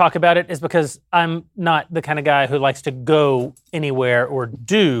I want to talk about it is because I'm not the kind of guy who likes to go anywhere or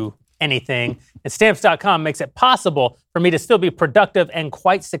do anything, and Stamps.com makes it possible for me to still be productive and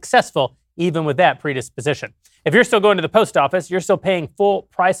quite successful even with that predisposition. If you're still going to the post office, you're still paying full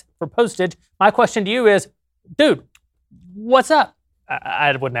price for postage, my question to you is, dude, what's up?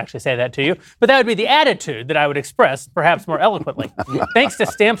 I wouldn't actually say that to you, but that would be the attitude that I would express, perhaps more eloquently. Thanks to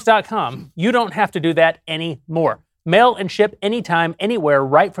Stamps.com, you don't have to do that anymore. Mail and ship anytime, anywhere,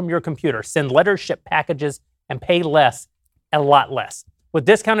 right from your computer. Send letters, ship packages, and pay less, a lot less. With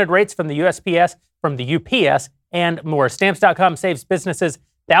discounted rates from the USPS, from the UPS, and more. Stamps.com saves businesses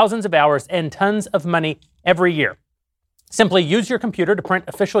thousands of hours and tons of money every year. Simply use your computer to print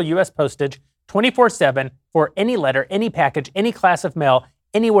official U.S. postage 24/7 for any letter, any package, any class of mail,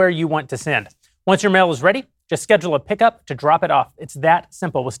 anywhere you want to send. Once your mail is ready, just schedule a pickup to drop it off. It's that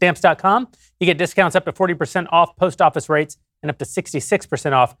simple. With Stamps.com, you get discounts up to 40% off post office rates and up to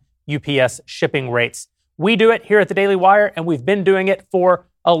 66% off UPS shipping rates. We do it here at the Daily Wire, and we've been doing it for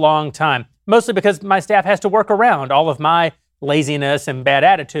a long time, mostly because my staff has to work around all of my laziness and bad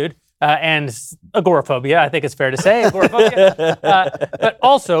attitude and agoraphobia, I think it's fair to say, agoraphobia, but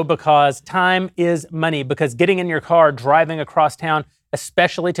also because time is money, because getting in your car, driving across town,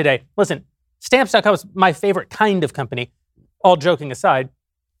 especially today. Listen, Stamps.com is my favorite kind of company, all joking aside,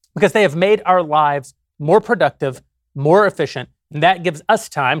 because they have made our lives more productive, more efficient, and that gives us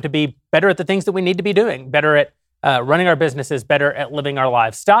time to be better at the things that we need to be doing, better at running our businesses, better at living our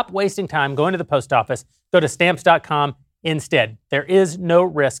lives. Stop wasting time going to the post office. Go to Stamps.com instead. There is no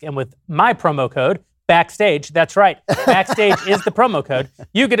risk. And with my promo code, Backstage, that's right, Backstage is the promo code,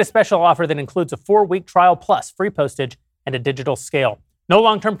 you get a special offer that includes a 4-week trial plus free postage and a digital scale. No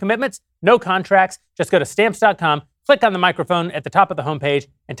long-term commitments, no contracts. Just go to Stamps.com, click on the microphone at the top of the homepage,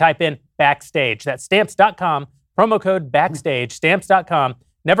 and type in Backstage. That's Stamps.com, promo code Backstage, Stamps.com.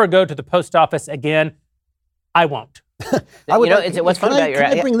 Never go to the post office again. I won't. What's fun about your...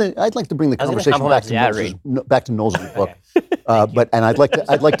 I'd like to bring the conversation back to Noel's book. I'd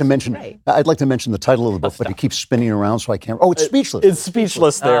like to mention the title of the book, but it keeps spinning around, so I can't. Oh, it's Speechless. It's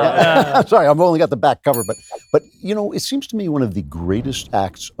Speechless there. I'm sorry, I've only got the back cover, but it seems to me one of the greatest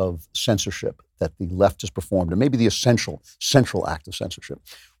acts of censorship that the left has performed, and maybe the central act of censorship,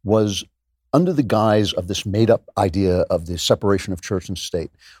 was under the guise of this made-up idea of the separation of church and state,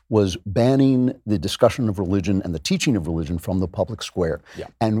 was banning the discussion of religion and the teaching of religion from the public square. Yeah.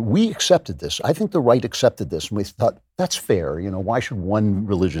 And we accepted this. I think the right accepted this, and we thought, that's fair. Why should one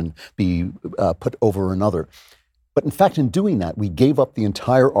religion be put over another? But in fact, in doing that, we gave up the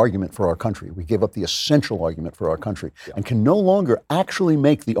entire argument for our country. We gave up the essential argument for our country, and can no longer actually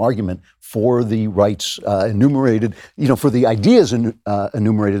make the argument for the rights enumerated, for the ideas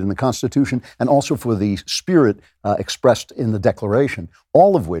enumerated in the Constitution, and also for the spirit expressed in the Declaration,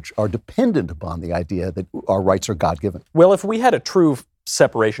 all of which are dependent upon the idea that our rights are God-given. Well, if we had a true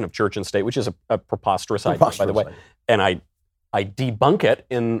separation of church and state, which is a preposterous idea, by the way, and I debunk it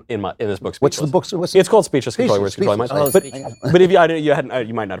in this book. What's the book? It's called Speechless, Controlling Words, Controlling Minds. Oh, But if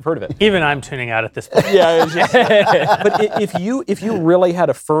you might not have heard of it. Even I'm tuning out at this point. But if you really had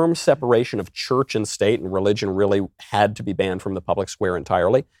a firm separation of church and state, and religion really had to be banned from the public square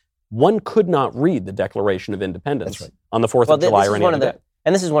entirely, one could not read the Declaration of Independence on the 4th of July or any other day.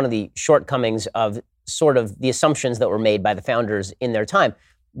 And this is one of the shortcomings of sort of the assumptions that were made by the founders in their time.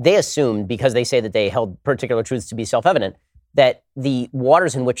 They assumed, because they say that they held particular truths to be self-evident, that the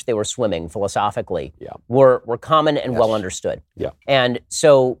waters in which they were swimming philosophically were common and well understood. Yeah. And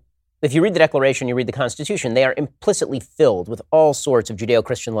so if you read the Declaration, you read the Constitution, they are implicitly filled with all sorts of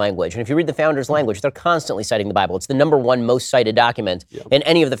Judeo-Christian language. And if you read the founders' language, they're constantly citing the Bible. It's the number one most cited document in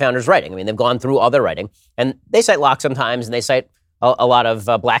any of the founders' writing. I mean, they've gone through all their writing, and they cite Locke sometimes, and they cite a lot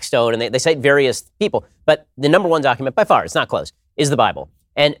of Blackstone, and they cite various people. But the number one document, by far, it's not close, is the Bible.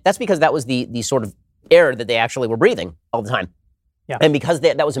 And that's because that was the sort of air that they actually were breathing all the time. Yeah. And because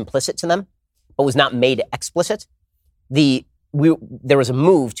that was implicit to them, but was not made explicit, there was a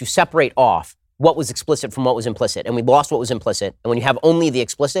move to separate off what was explicit from what was implicit. And we lost what was implicit. And when you have only the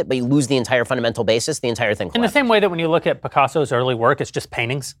explicit, but you lose the entire fundamental basis, the entire thing collapses. In the same way that when you look at Picasso's early work, it's just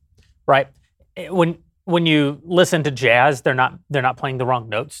paintings, right? When you listen to jazz, they're not playing the wrong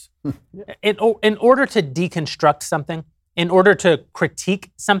notes. In order to deconstruct something, in order to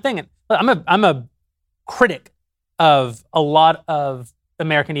critique something, and I'm a critic of a lot of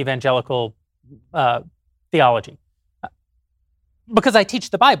American evangelical theology because I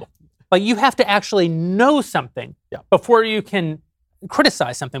teach the Bible. Like, you have to actually know something before you can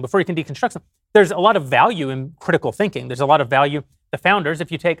criticize something, before you can deconstruct something. There's a lot of value in critical thinking. There's a lot of value. The founders,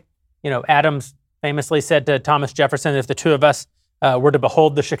 if you take, Adams famously said to Thomas Jefferson, if the two of us were to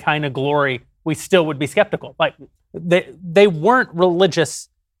behold the Shekinah glory, we still would be skeptical. Like, they weren't religious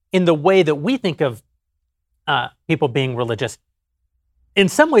in the way that we think of people being religious. In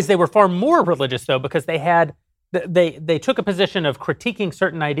some ways, they were far more religious, though, because they took a position of critiquing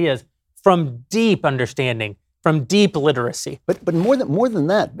certain ideas from deep understanding, from deep literacy. But more than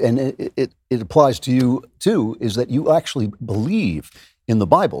that, and it applies to you too, is that you actually believe in the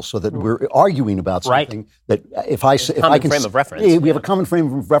Bible, so that we're arguing about something that if I can frame of reference. We have a common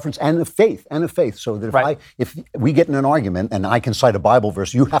frame of reference and a faith, so that if we get in an argument and I can cite a Bible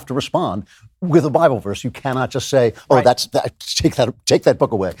verse, you have to respond with a Bible verse. You cannot just say, take that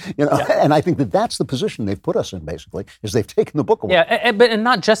book away. And I think that's the position they've put us in, basically, is they've taken the book away. Yeah, and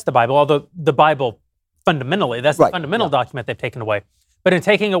not just the Bible, although the Bible fundamentally, that's the fundamental document they've taken away. But in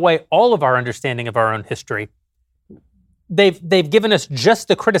taking away all of our understanding of our own history, they've given us just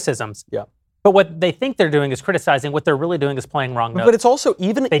the criticisms. Yeah. But what they think they're doing is criticizing. What they're really doing is playing wrong notes. But it's also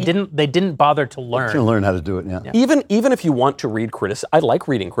they didn't bother to learn. To learn how to do it. Yeah. Even if you want to read criticism, I like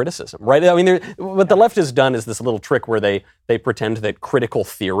reading criticism, right? I mean, what the left has done is this little trick where they pretend that critical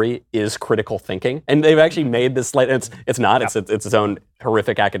theory is critical thinking, and they've actually made this like it's not. It's its own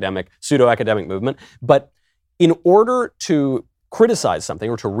horrific pseudo-academic movement. But in order to criticize something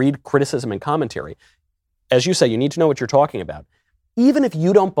or to read criticism and commentary, as you say, you need to know what you're talking about. Even if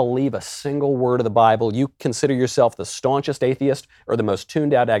you don't believe a single word of the Bible, you consider yourself the staunchest atheist or the most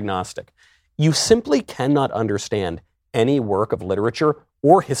tuned out agnostic, you simply cannot understand any work of literature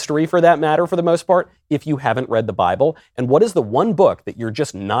or history, for that matter, for the most part, if you haven't read the Bible. And what is the one book that you're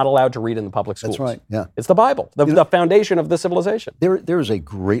just not allowed to read in the public schools? That's right, yeah. It's the Bible, the foundation of the civilization. There is a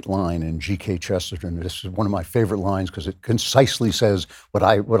great line in G.K. Chesterton. This is one of my favorite lines because it concisely says what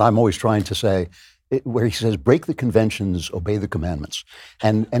I'm always trying to say, where he says, break the conventions, obey the commandments.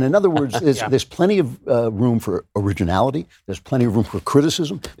 And in other words, there's plenty of room for originality, there's plenty of room for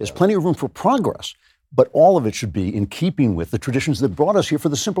criticism, there's plenty of room for progress. But all of it should be in keeping with the traditions that brought us here, for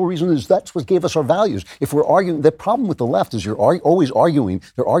the simple reason is that's what gave us our values. If we're arguing, the problem with the left is you're always arguing,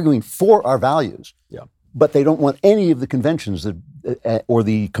 they're arguing for our values. Yeah. But they don't want any of the conventions or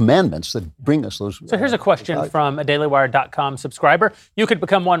the commandments that bring us those. So here's a question from a dailywire.com subscriber. You could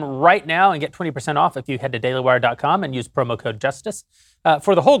become one right now and get 20% off if you head to dailywire.com and use promo code JUSTICE.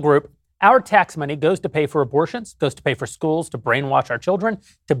 For the whole group, our tax money goes to pay for abortions, goes to pay for schools, to brainwash our children,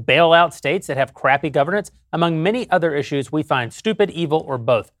 to bail out states that have crappy governance, among many other issues we find stupid, evil, or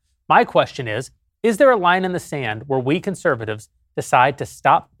both. My question is there a line in the sand where we conservatives decide to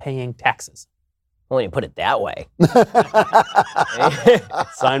stop paying taxes? Well, when you put it that way.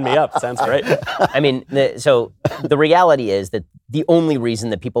 Sign me up. Sounds great. I mean, so the reality is that the only reason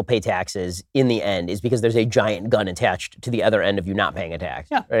that people pay taxes in the end is because there's a giant gun attached to the other end of you not paying a tax.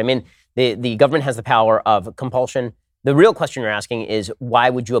 Yeah. Right? I mean, the government has the power of compulsion. The real question you're asking is, why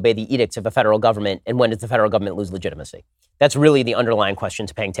would you obey the edicts of a federal government, and when does the federal government lose legitimacy? That's really the underlying question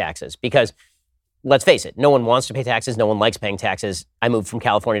to paying taxes, because let's face it, no one wants to pay taxes. No one likes paying taxes. I moved from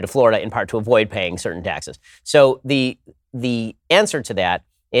California to Florida in part to avoid paying certain taxes. So the answer to that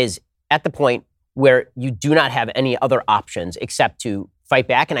is at the point where you do not have any other options except to fight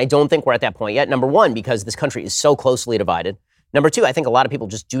back. And I don't think we're at that point yet. Number one, because this country is so closely divided. Number two, I think a lot of people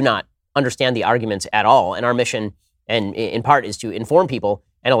just do not understand the arguments at all. And our mission, and in part, is to inform people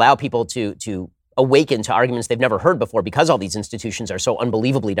and allow people to awaken to arguments they've never heard before, because all these institutions are so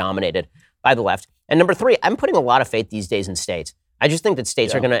unbelievably dominated by the left. And number three, I'm putting a lot of faith these days in states. I just think that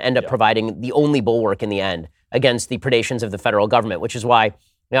states are going to end up providing the only bulwark in the end against the predations of the federal government, which is why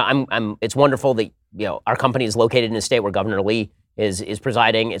it's wonderful that our company is located in a state where Governor Lee is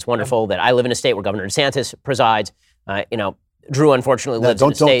presiding. It's wonderful that I live in a state where Governor DeSantis presides. Drew unfortunately lives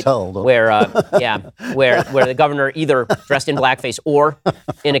in a state where the governor either dressed in blackface or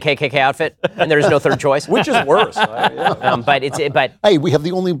in a KKK outfit, and there is no third choice, which is worse. But hey, we have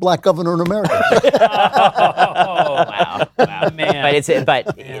the only black governor in America. wow, man. I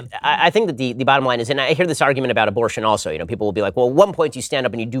think that the bottom line is, and I hear this argument about abortion also. People will be like, well, at one point you stand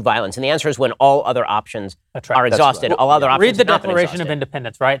up and you do violence, and the answer is when all other options are exhausted. Right. All other options. Read the Declaration of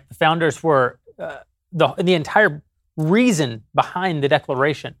Independence. Right, the founders were the entire reason behind the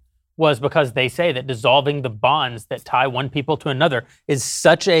Declaration was because they say that dissolving the bonds that tie one people to another is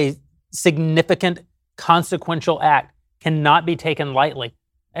such a significant, consequential act, cannot be taken lightly.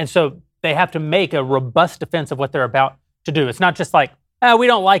 And so they have to make a robust defense of what they're about to do. It's not just like, we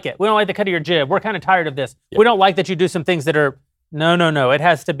don't like it. We don't like the cut of your jib. We're kind of tired of this. Yeah. We don't like that you do some things that are, no. It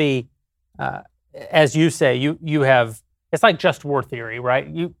has to be, as you say, you have, it's like just war theory,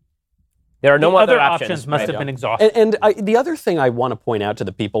 right? There are no other options must have been exhausted. And the other thing I want to point out to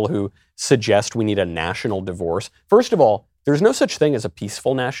the people who suggest we need a national divorce, first of all, there's no such thing as a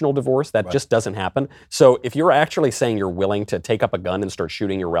peaceful national divorce. That just doesn't happen. So if you're actually saying you're willing to take up a gun and start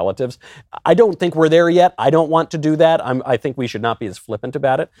shooting your relatives, I don't think we're there yet. I don't want to do that. I think we should not be as flippant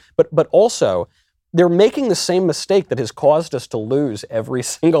about it. But also, they're making the same mistake that has caused us to lose every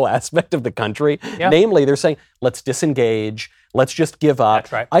single aspect of the country. Yeah. Namely, they're saying, let's disengage, let's just give up.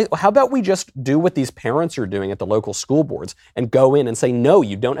 That's right. How about we just do what these parents are doing at the local school boards and go in and say, no,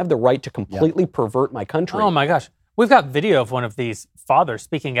 you don't have the right to completely pervert my country. Oh my gosh. We've got video of one of these fathers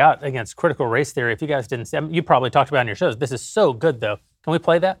speaking out against critical race theory. If you guys didn't see, you probably talked about it on your shows. This is so good, though. Can we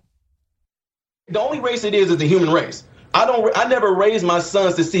play that? The only race it is the human race. I never raised my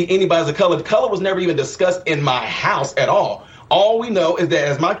sons to see anybody as a color. Color was never even discussed in my house at all. All we know is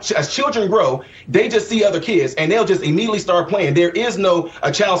that as children grow, they just see other kids and they'll just immediately start playing. There is no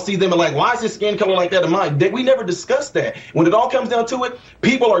a child see them and like, why is his skin color like that of mine? We never discussed that. When it all comes down to it,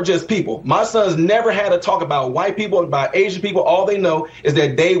 people are just people. My sons never had to talk about white people, about Asian people. All they know is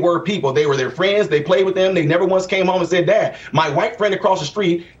that they were people. They were their friends. They played with them. They never once came home and said, Dad, my white friend across the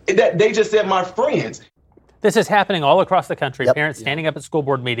street, that they just said my friends. This is happening all across the country. Yep. Parents standing up at school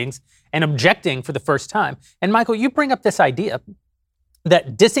board meetings and objecting for the first time. And Michael, you bring up this idea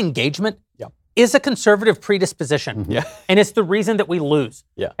that disengagement is a conservative predisposition. Yeah. And it's the reason that we lose.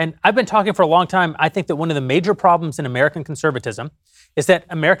 Yeah. And I've been talking for a long time. I think that one of the major problems in American conservatism is that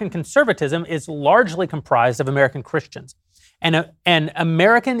American conservatism is largely comprised of American Christians. And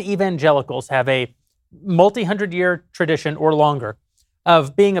American evangelicals have a multi-hundred-year tradition or longer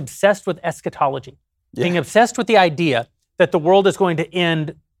of being obsessed with eschatology. Yeah. Being obsessed with the idea that the world is going to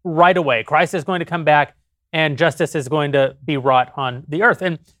end right away. Christ is going to come back and justice is going to be wrought on the earth.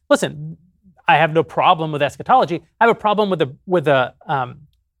 And listen, I have no problem with eschatology. I have a problem with a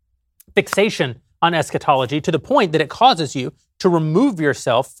fixation on eschatology to the point that it causes you to remove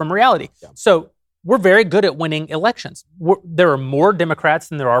yourself from reality. Yeah. So we're very good at winning elections. There are more Democrats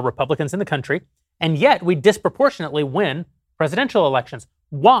than there are Republicans in the country, and yet we disproportionately win presidential elections.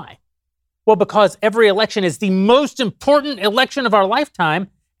 Why? Well, because every election is the most important election of our lifetime,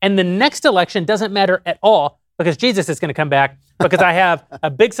 and the next election doesn't matter at all because Jesus is going to come back, because I have a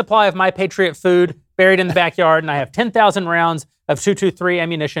big supply of My Patriot food buried in the backyard, and I have 10,000 rounds of 223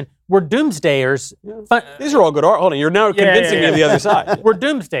 ammunition. We're doomsdayers. These are all good. Hold on, you're now convincing me of the other side. We're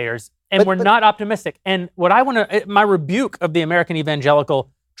doomsdayers, and we're not optimistic. And what I want to, my rebuke of the American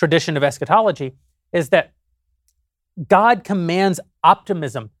evangelical tradition of eschatology is that God commands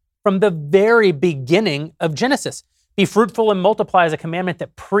optimism from the very beginning of Genesis. Be fruitful and multiply is a commandment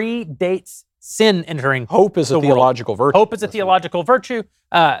that predates sin entering Hope is a theological virtue. Hope is a theological virtue.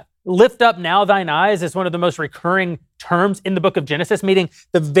 Lift up now thine eyes is one of the most recurring terms in the book of Genesis, meaning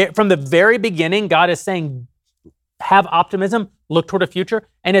from the very beginning, God is saying, have optimism, look toward a future.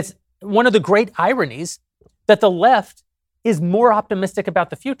 And it's one of the great ironies that the left is more optimistic about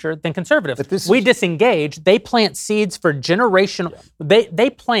the future than conservatives. We disengage. They plant seeds for generational. They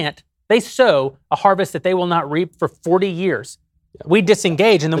plant They sow a harvest that they will not reap for 40 years. We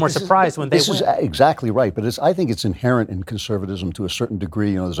disengage, and then we're surprised when they win. This is exactly right, but I think it's inherent in conservatism to a certain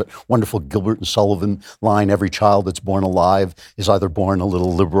degree. There's a wonderful Gilbert and Sullivan line: "Every child that's born alive is either born a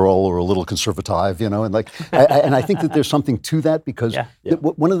little liberal or a little conservative." And I think that there's something to that because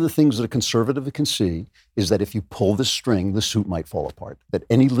one of the things that a conservative can see is that if you pull this string, the suit might fall apart. That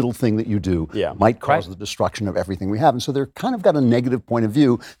any little thing that you do might cause the destruction of everything we have, and so they're kind of got a negative point of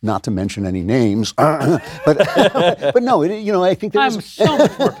view. Not to mention any names, but no, I think I'm so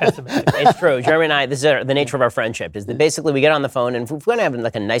much more pessimistic. It's true. Jeremy and I, this is the nature of our friendship, is that basically we get on the phone, and if we're going to have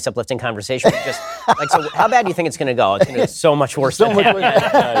like a nice, uplifting conversation, just like, so how bad do you think it's going to go? It's going to go so much worse than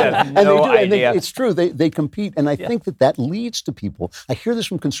that. And no idea. It's true. They compete, and I think that leads to people. I hear this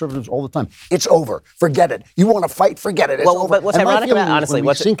from conservatives all the time. It's over. Forget it. You want to fight? Forget it. It's over. But what's ironic about, honestly, when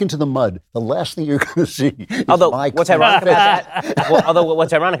we sink into the mud, the last thing you're going to see is what's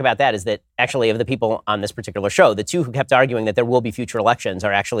ironic about that is that actually of the people on this particular show, the two who kept arguing that there will be future elections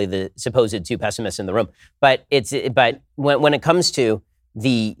are actually the supposed two pessimists in the room. But when it comes to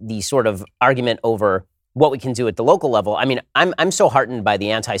the sort of argument over what we can do at the local level, I mean, I'm so heartened by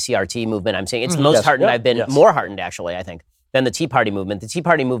the anti-CRT movement. I'm saying it's the most heartened I've been, more heartened actually, I think, than the Tea Party movement. The Tea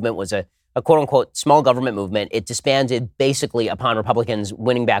Party movement was a quote-unquote small government movement. It disbanded basically upon Republicans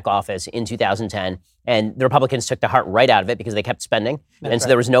winning back office in 2010, and the Republicans took the heart right out of it because they kept spending, so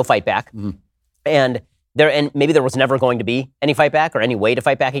there was no fight back. Mm-hmm. And maybe there was never going to be any fight back or any way to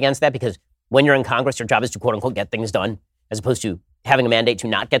fight back against that, because when you're in Congress, your job is to quote-unquote get things done, as opposed to having a mandate to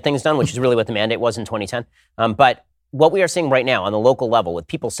not get things done, which is really what the mandate was in 2010. But what we are seeing right now on the local level with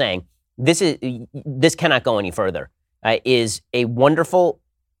people saying this cannot go any further is a wonderful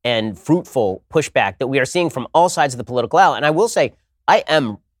and fruitful pushback that we are seeing from all sides of the political aisle. And I will say, I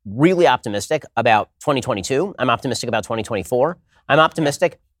am really optimistic about 2022. I'm optimistic about 2024. I'm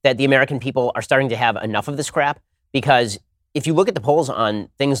optimistic that the American people are starting to have enough of this crap, because if you look at the polls on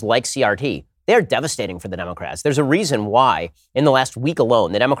things like CRT, they're devastating for the Democrats. There's a reason why in the last week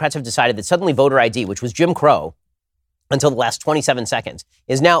alone, the Democrats have decided that suddenly voter ID, which was Jim Crow until the last 27 seconds,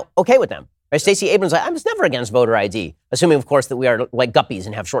 is now okay with them. Right? Stacey Abrams, I was never against voter ID, assuming, of course, that we are like guppies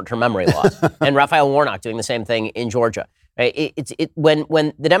and have short-term memory loss. And Raphael Warnock doing the same thing in Georgia. Right?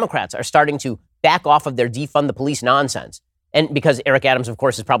 When the Democrats are starting to back off of their defund the police nonsense, and because Eric Adams, of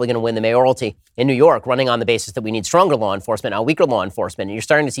course, is probably going to win the mayoralty in New York, running on the basis that we need stronger law enforcement, not weaker law enforcement. And you're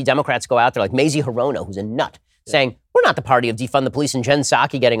starting to see Democrats go out there like Mazie Hirono, who's a nut, saying, we're not the party of defund the police, and Jen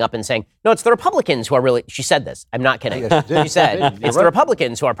Psaki getting up and saying, no, it's the Republicans who are really, she said this, I'm not kidding. She said, it's the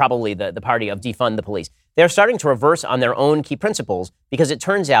Republicans who are probably the party of defund the police. They're starting to reverse on their own key principles, because it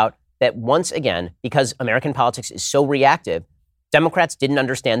turns out that once again, because American politics is so reactive, Democrats didn't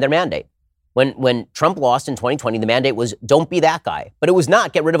understand their mandate. When Trump lost in 2020, the mandate was don't be that guy. But it was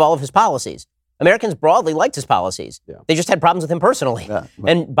not get rid of all of his policies. Americans broadly liked his policies. Yeah. They just had problems with him personally. Yeah.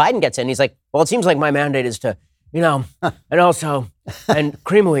 And Biden gets in, he's like, well, it seems like my mandate is to, and also, and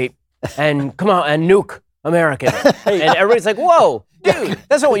cream wheat, and come on, and nuke Americans. And everybody's like, whoa, dude,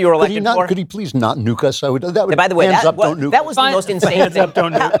 that's not what you were elected for. Could he please not nuke us? By the way, that was the most insane thing.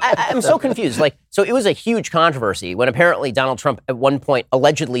 I'm so confused. So it was a huge controversy when apparently Donald Trump at one point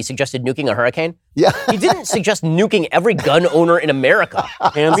allegedly suggested nuking a hurricane. Yeah. He didn't suggest nuking every gun owner in America.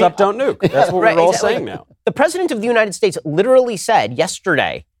 Hands up, don't nuke. That's what we're all saying now. The president of the United States literally said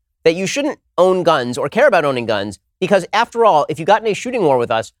yesterday that you shouldn't own guns or care about owning guns, because after all, if you got in a shooting war with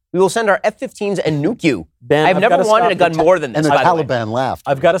us, we will send our F-15s and nuke you. Ben, I've never wanted a gun more than this. And the Taliban laughed.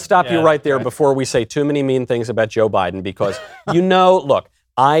 I've got to stop you right there before we say too many mean things about Joe Biden, because, look,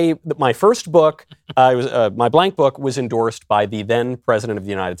 my first book, my blank book, was endorsed by the then President of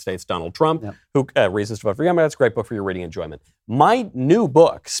the United States, Donald Trump, who, Reasons to Vote for Government, that's a great book for your reading enjoyment. My new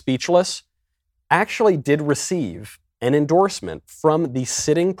book, Speechless, actually did receive an endorsement from the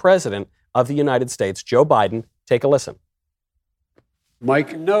sitting President of the United States, Joe Biden. Take a listen.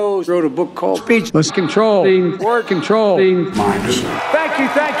 Mike Knowles wrote a book called Speechless, Controlling Word, Controlling Mind. Thank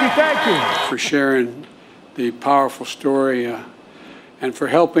you for sharing the powerful story and for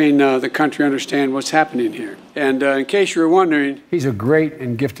helping the country understand what's happening here. And in case you were wondering, he's a great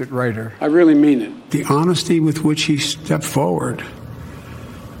and gifted writer. I really mean it. The honesty with which he stepped forward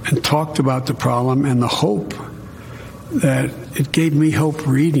and talked about the problem and the hope that it gave me hope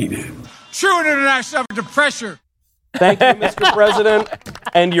reading it. True international effort to pressure. Thank you, Mr. President,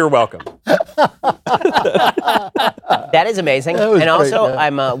 and you're welcome. That is amazing. That was and also, great, yeah.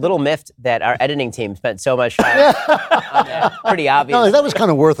 I'm a little miffed that our editing team spent so much time on that. Pretty obvious. No, that was kind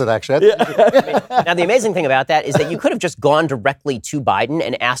of worth it, actually. Now, the amazing thing about that is that you could have just gone directly to Biden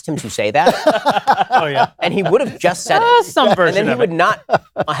and asked him to say that. Oh, yeah. And he would have just said it. Some version And then he of would it. not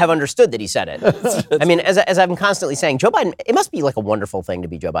have understood that he said it. I mean, as I'm constantly saying, Joe Biden, it must be like a wonderful thing to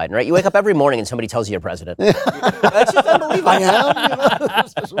be Joe Biden, right? You wake up every morning and somebody tells you you're president. That's just unbelievable. I am.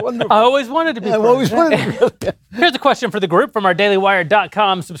 It's wonderful. I always wanted to be. I've always wanted to. Here's a question for the group from our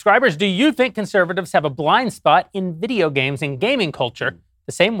DailyWire.com subscribers. Do you think conservatives have a blind spot in video games and gaming culture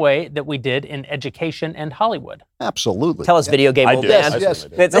the same way that we did in education and Hollywood? Absolutely. Tell us, video game old man. Yes.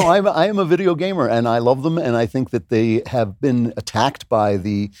 It's- No, I am a video gamer, and I love them, and I think that they have been attacked by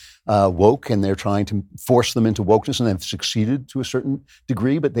the woke, and they're trying to force them into wokeness, and they've succeeded to a certain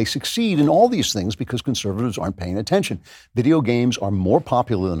degree, but they succeed in all these things because conservatives aren't paying attention. Video games are more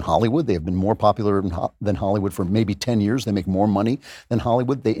popular than Hollywood. They have been more popular than Hollywood for maybe 10 years. They make more money than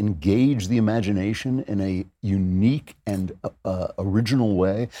Hollywood. They engage the imagination in a unique and original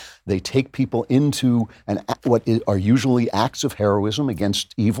way. They take people into what are usually acts of heroism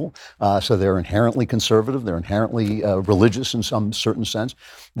against evil. So they're inherently conservative. They're inherently religious in some certain sense.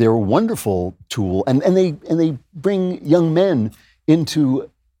 They're a wonderful tool, and they bring young men into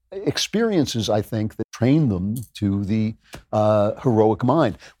experiences, I think, that train them to the heroic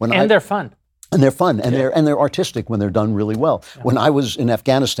mind. They're fun. And they're fun, and they're artistic when they're done really well. Yeah. When I was in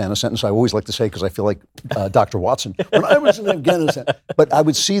Afghanistan, a sentence I always like to say because I feel like Dr. Watson, when I was in Afghanistan, but I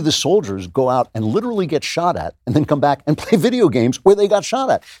would see the soldiers go out and literally get shot at and then come back and play video games where they got shot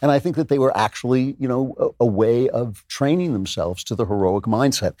at. And I think that they were actually, a way of training themselves to the heroic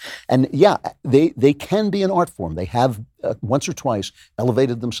mindset. And yeah, they can be an art form. They have once or twice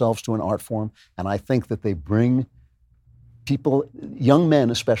elevated themselves to an art form, and I think that they bring people, young men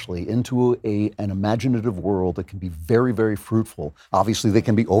especially, into an imaginative world that can be very, very fruitful. Obviously, they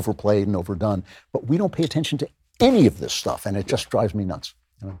can be overplayed and overdone, but we don't pay attention to any of this stuff, and it just drives me nuts.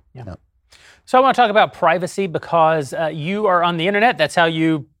 Yeah. So I want to talk about privacy because you are on the internet. That's how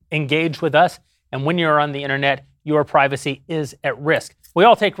you engage with us. And when you're on the internet, your privacy is at risk. We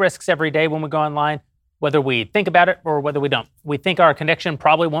all take risks every day when we go online, whether we think about it or whether we don't. We think our connection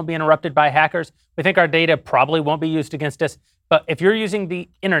probably won't be interrupted by hackers. We think our data probably won't be used against us. But if you're using the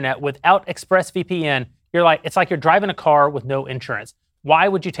internet without ExpressVPN, it's like you're driving a car with no insurance. Why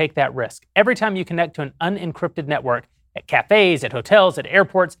would you take that risk? Every time you connect to an unencrypted network, at cafes, at hotels, at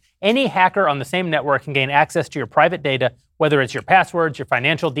airports, any hacker on the same network can gain access to your private data, whether it's your passwords, your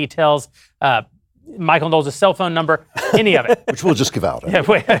financial details, Michael Knowles' cell phone number, any of it. Which we'll just give out. Yeah,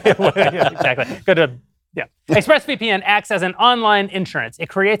 exactly. ExpressVPN acts as an online insurance. It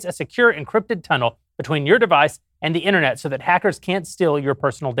creates a secure encrypted tunnel between your device and the internet so that hackers can't steal your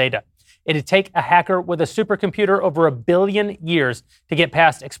personal data. It'd take a hacker with a supercomputer over 1 billion years to get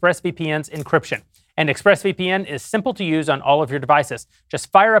past ExpressVPN's encryption. And ExpressVPN is simple to use on all of your devices.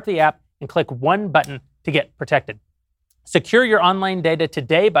 Just fire up the app and click one button to get protected. Secure your online data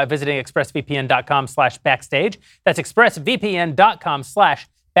today by visiting expressvpn.com/backstage. That's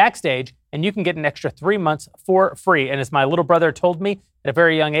expressvpn.com/backstage, and you can get an extra 3 months for free. And as my little brother told me at a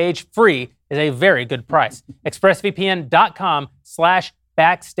very young age, free is a very good price.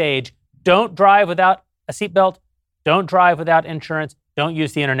 expressvpn.com/backstage. Don't drive without a seatbelt. Don't drive without insurance. Don't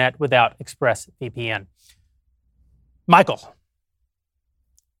use the internet without ExpressVPN. Michael,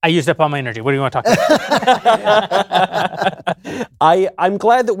 I used up all my energy. What do you want to talk about? I'm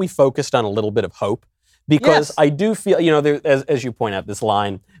glad that we focused on a little bit of hope because Yes. I do feel, as you point out, this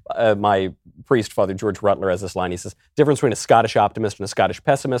line, my priest, Father George Rutler, has this line. He says, difference between a Scottish optimist and a Scottish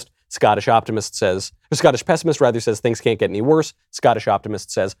pessimist. Scottish pessimist rather says things can't get any worse. Scottish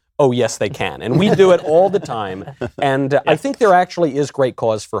optimist says, oh, yes, they can. And we do it all the time. And I think there actually is great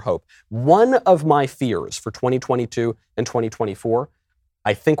cause for hope. One of my fears for 2022 and 2024,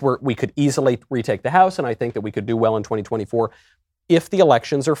 I think we could easily retake the House, and I think that we could do well in 2024 if the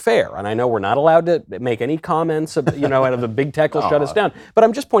elections are fair. And I know we're not allowed to make any comments, out of the big tech will shut us down. But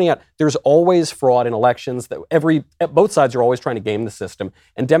I'm just pointing out there's always fraud in elections. That both sides are always trying to game the system.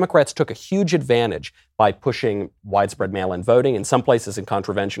 And Democrats took a huge advantage by pushing widespread mail-in voting, in some places in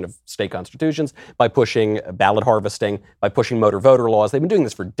contravention of state constitutions, by pushing ballot harvesting, by pushing motor voter laws. They've been doing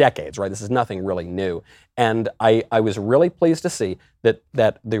this for decades, right? This is nothing really new. And I was really pleased to see that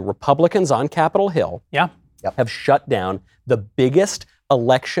the Republicans on Capitol Hill have shut down the biggest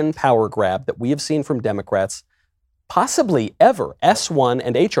election power grab that we have seen from Democrats possibly ever, S1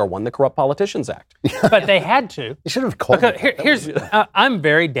 and HR1, the Corrupt Politicians Act. But they had to. They should have called it. Here's I'm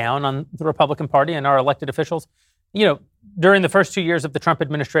very down on the Republican Party and our elected officials. during the first 2 years of the Trump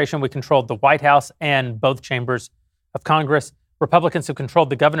administration, we controlled the White House and both chambers of Congress. Republicans have controlled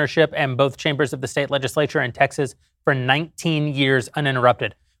the governorship and both chambers of the state legislature in Texas for 19 years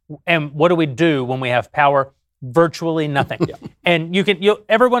uninterrupted. And what do we do when we have power? Virtually nothing. And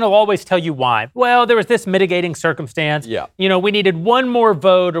everyone will always tell you why. Well, there was this mitigating circumstance. We needed one more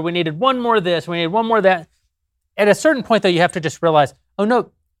vote, or we needed one more this, we needed one more that. At a certain point, though, you have to just realize, oh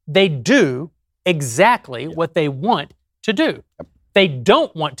no, they do exactly what they want to do. They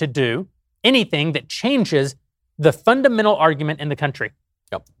don't want to do anything that changes the fundamental argument in the country.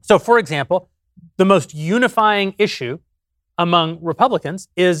 So, for example, the most unifying issue among Republicans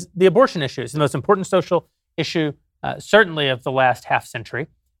is the abortion issue. It's the most important social issue, certainly of the last half century.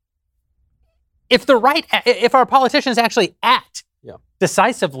 If our politicians actually act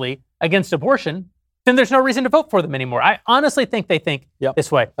decisively against abortion, then there's no reason to vote for them anymore. I honestly think they think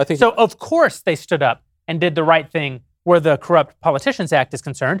this way. So, of course, they stood up and did the right thing where the Corrupt Politicians Act is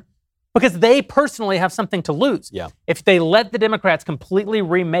concerned, because they personally have something to lose. If they let the Democrats completely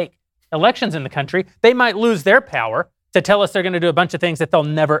remake elections in the country, they might lose their power to tell us they're going to do a bunch of things that they'll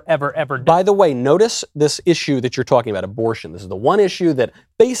never, ever, ever do. By the way, notice this issue that you're talking about, abortion. This is the one issue that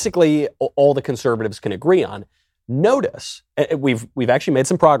basically all the conservatives can agree on. Notice, we've actually made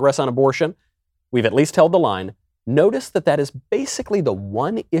some progress on abortion. We've at least held the line. Notice that is basically the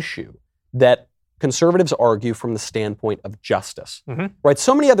one issue that conservatives argue from the standpoint of justice, right?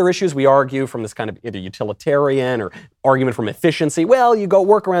 So many other issues we argue from this kind of either utilitarian or argument from efficiency. Well, you go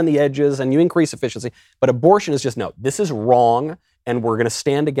work around the edges and you increase efficiency. But abortion is just, no, this is wrong and we're going to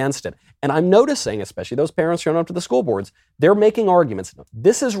stand against it. And I'm noticing, especially those parents showing up to the school boards, they're making arguments. No,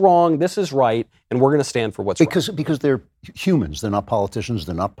 this is wrong, this is right, and we're going to stand for what's right. Because they're humans. They're not politicians.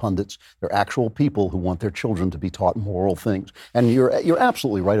 They're not pundits. They're actual people who want their children to be taught moral things. And you're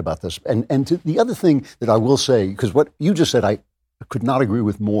absolutely right about this. And the other thing that I will say, because what you just said, I could not agree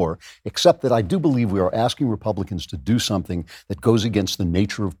with more, except that I do believe we are asking Republicans to do something that goes against the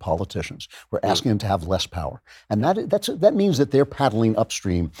nature of politicians. We're asking them to have less power. And that means that they're paddling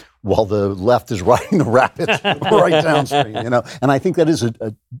upstream while the left is riding the rapids right downstream, And I think that is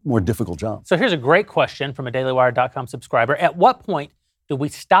a more difficult job. So here's a great question from a DailyWire.com subscriber. At what point do we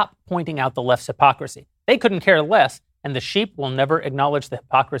stop pointing out the left's hypocrisy? They couldn't care less, and the sheep will never acknowledge the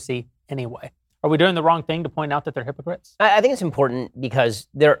hypocrisy anyway. Are we doing the wrong thing to point out that they're hypocrites? I think it's important because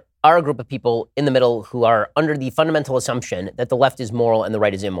there are a group of people in the middle who are under the fundamental assumption that the left is moral and the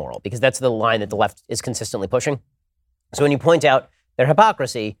right is immoral, because that's the line that the left is consistently pushing. So when you point out their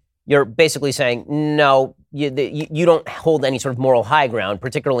hypocrisy, you're basically saying, no, you don't hold any sort of moral high ground,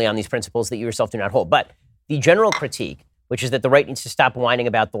 particularly on these principles that you yourself do not hold. But the general critique, which is that the right needs to stop whining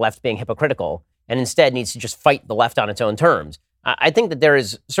about the left being hypocritical and instead needs to just fight the left on its own terms, I think that there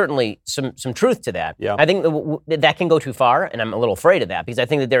is certainly some truth to that. I think that can go too far, and I'm a little afraid of that, because I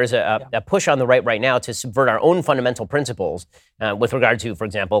think that there is a push on the right now to subvert our own fundamental principles with regard to, for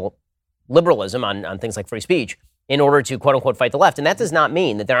example, liberalism on things like free speech in order to, quote unquote, fight the left. And that does not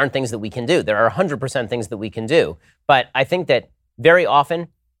mean that there aren't things that we can do. There are 100% things that we can do. But I think that very often,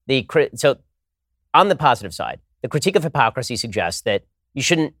 so on the positive side, the critique of hypocrisy suggests that you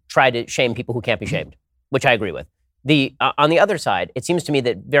shouldn't try to shame people who can't be shamed, which I agree with. On the other side, it seems to me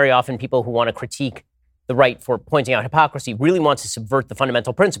that very often people who want to critique the right for pointing out hypocrisy really want to subvert the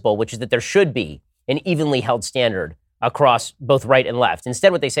fundamental principle, which is that there should be an evenly held standard across both right and left.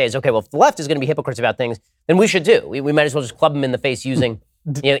 Instead, what they say is, okay, well, if the left is going to be hypocrites about things, then we should do. We might as well just club them in the face using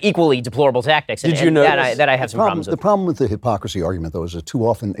equally deplorable tactics. Did you notice that I have some problems with? The problem with the hypocrisy argument, though, is it too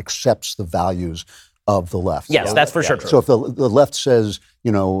often accepts the values of the left. Yes, that's for sure true. So if the left says,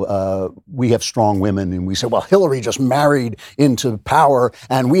 we have strong women, and we say, well, Hillary just married into power,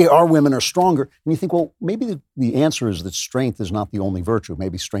 and our women are stronger. And you think, well, maybe the answer is that strength is not the only virtue.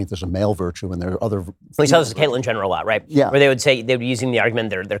 Maybe strength is a male virtue, and there are other. We saw this with Caitlyn Jenner a lot, right? Yeah. Where they would be using the argument,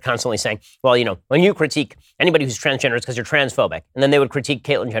 they're constantly saying, well, when you critique anybody who's transgender, it's because you're transphobic. And then they would critique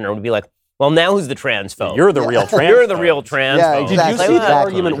Caitlyn Jenner and would be like, well, now who's the transphobe? You're the real transphobe. You're the real transphobe. Yeah, exactly. Did you see the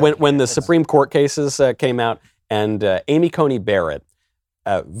argument when the Supreme Court cases came out and Amy Coney Barrett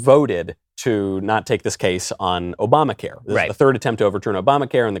voted to not take this case on Obamacare? This is the third attempt to overturn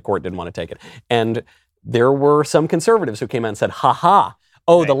Obamacare, and the court didn't want to take it. And there were some conservatives who came out and said,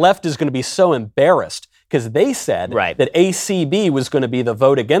 the left is going to be so embarrassed because they said that ACB was going to be the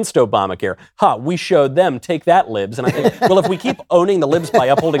vote against Obamacare. We showed them, take that, libs. And I think, well, if we keep owning the libs by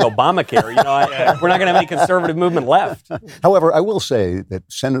upholding Obamacare, we're not going to have any conservative movement left. However, I will say that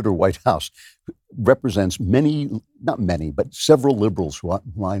Senator Whitehouse represents not many, but several liberals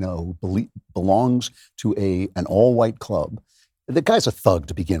who I know belongs to an all-white club. The guy's a thug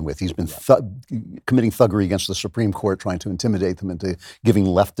to begin with. He's been committing thuggery against the Supreme Court, trying to intimidate them into giving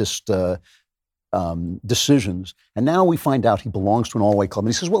leftist decisions. And now we find out he belongs to an all-white club.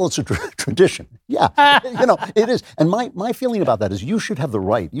 And he says, well, it's a tradition. Yeah, it is. And my feeling about that is you should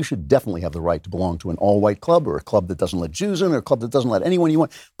definitely have the right to belong to an all-white club, or a club that doesn't let Jews in, or a club that doesn't let anyone you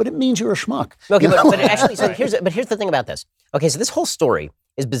want. But it means you're a schmuck. Okay, but actually, here's the thing about this. Okay, so this whole story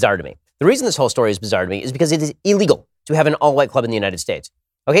is bizarre to me. The reason this whole story is bizarre to me is because it is illegal to have an all-white club in the United States.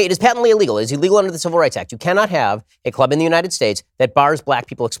 Okay, it is patently illegal. It is illegal under the Civil Rights Act. You cannot have a club in the United States that bars black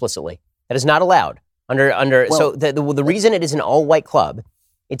people explicitly. That is not allowed. So the reason it is an all-white club,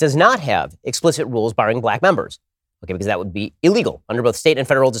 it does not have explicit rules barring black members. Okay, because that would be illegal under both state and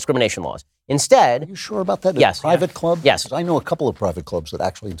federal discrimination laws. Instead... Are you sure about that? Yes. A private club? Yes. I know a couple of private clubs that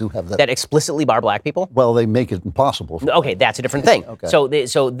actually do have that. That explicitly bar black people? Well, they make it impossible. Okay, that's a different thing. Okay.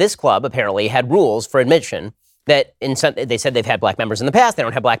 So this club apparently had rules for admission that they said they've had black members in the past, they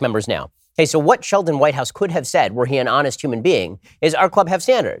don't have black members now. Okay, so what Sheldon Whitehouse could have said, were he an honest human being, is our club have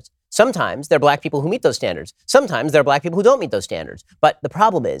standards. Sometimes there are black people who meet those standards. Sometimes there are black people who don't meet those standards. But the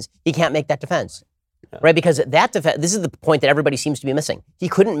problem is, he can't make that defense. Right? Because that defense, this is the point that everybody seems to be missing. He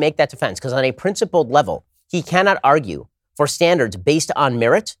couldn't make that defense because on a principled level, he cannot argue for standards based on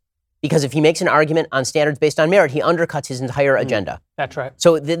merit, because if he makes an argument on standards based on merit, he undercuts his entire agenda. That's right.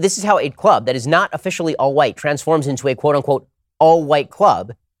 So this is how a club that is not officially all-white transforms into a quote-unquote all-white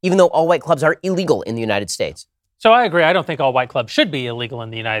club, even though all-white clubs are illegal in the United States. So I agree. I don't think all-white clubs should be illegal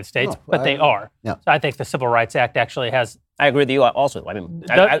in the United States, but they are. Yeah. So I think the Civil Rights Act actually has... I agree with you also. I mean,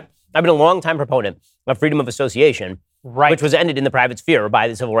 I've been a long-time proponent of freedom of association, which was ended in the private sphere by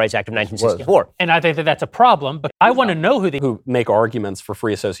the Civil Rights Act of 1964. And I think that that's a problem, but I want to know who make arguments for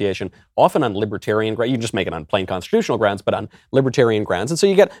free association, often on libertarian grounds. You just make it on plain constitutional grounds, but on libertarian grounds. And so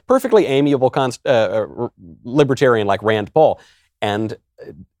you get perfectly amiable libertarian like Rand Paul. And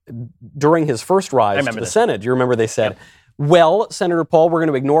during his first rise to the Senate, you remember they said, well, Senator Paul, we're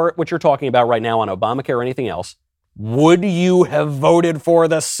going to ignore what you're talking about right now on Obamacare or anything else. Would you have voted for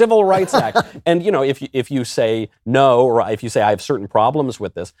the Civil Rights Act? And, if you say no, or if you say I have certain problems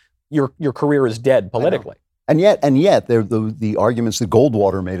with this, your career is dead politically. And yet, the arguments that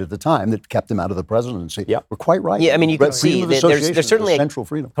Goldwater made at the time that kept him out of the presidency were quite right. Yeah, I mean, you can see that there's certainly central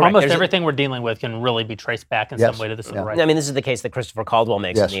freedom. Almost everything we're dealing with can really be traced back in some way to the Civil Rights Act. I mean, this is the case that Christopher Caldwell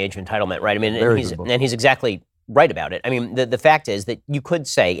makes in The Age of Entitlement, right? I mean, and he's exactly right about it. I mean, the fact is that you could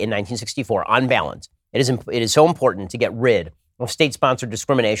say in 1964, on balance, it is so important to get rid of state-sponsored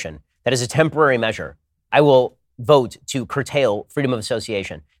discrimination that as a temporary measure, I will vote to curtail freedom of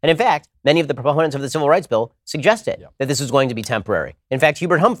association. And in fact, many of the proponents of the Civil Rights Bill suggested that this was going to be temporary. In fact,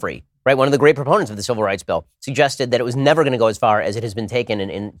 Hubert Humphrey, right, one of the great proponents of the Civil Rights Bill, suggested that it was never going to go as far as it has been taken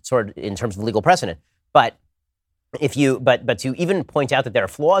in terms of legal precedent. But to even point out that there are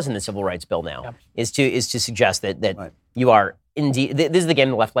flaws in the Civil Rights Bill now is to suggest that you are indeed, this is the game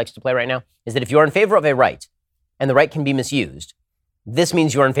the left likes to play right now, is that if you're in favor of a right and the right can be misused, this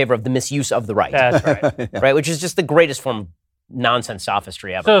means you're in favor of the misuse of the right. That's right. Right, which is just the greatest form of nonsense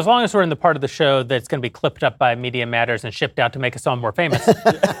sophistry ever. So as long as we're in the part of the show that's going to be clipped up by Media Matters and shipped out to make us all more famous, here's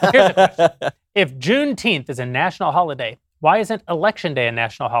a question. If Juneteenth is a national holiday, why isn't Election Day a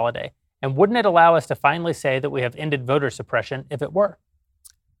national holiday? And wouldn't it allow us to finally say that we have ended voter suppression if it were?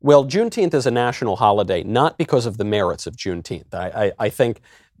 Well, Juneteenth is a national holiday, not because of the merits of Juneteenth. I think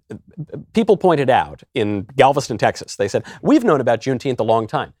people pointed out in Galveston, Texas, they said, we've known about Juneteenth a long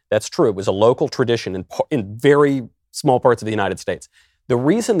time. That's true. It was a local tradition in very small parts of the United States. The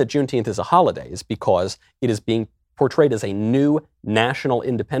reason that Juneteenth is a holiday is because it is being portrayed as a new National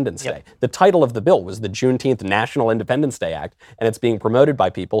Independence Day. The title of the bill was the Juneteenth National Independence Day Act, and it's being promoted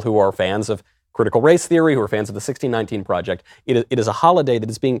by people who are fans of critical race theory, who are fans of the 1619 Project. It is a holiday that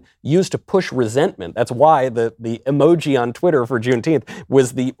is being used to push resentment. That's why the emoji on Twitter for Juneteenth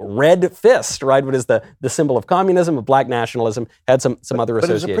was the red fist, right? What is the symbol of communism, of black nationalism, had some other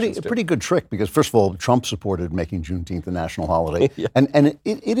associations. But it's a pretty good trick because, first of all, Trump supported making Juneteenth a national holiday. And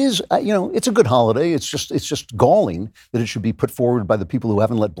it is, it's a good holiday. It's just galling that it should be put forward by the people who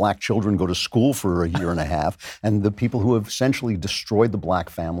haven't let black children go to school for a year and a half and the people who have essentially destroyed the black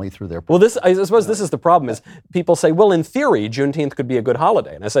family through their... Well, I suppose this is the problem, is people say, well, in theory, Juneteenth could be a good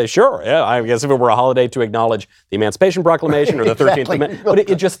holiday. And I say, sure, yeah, I guess if it were a holiday to acknowledge the Emancipation Proclamation or the 13th Amendment, but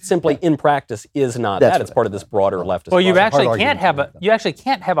it just simply, in practice, is not that. It's part of this broader leftist. Well, you actually can't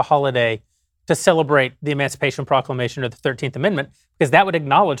have a holiday to celebrate the Emancipation Proclamation or the 13th Amendment, because that would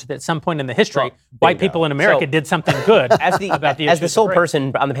acknowledge that at some point in the history, white people in America did something good about the as the sole race.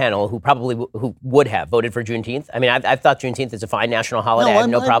 person on the panel who would have voted for Juneteenth. I mean, I've thought Juneteenth is a fine national holiday. I have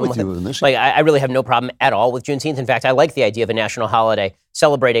no problem with you in this. it. Like, I really have no problem at all with Juneteenth. In fact, I like the idea of a national holiday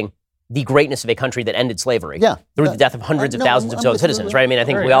celebrating the greatness of a country that ended slavery through the death of hundreds of thousands of citizens, right? I mean, I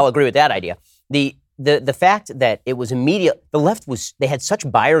think we all agree with that idea. The fact that it was immediate, the left they had such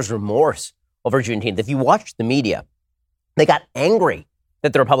buyer's remorse over Juneteenth. If you watched the media, they got angry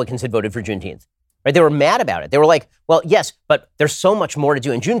that the Republicans had voted for Juneteenth, right? They were mad about it. They were like, well, yes, but there's so much more to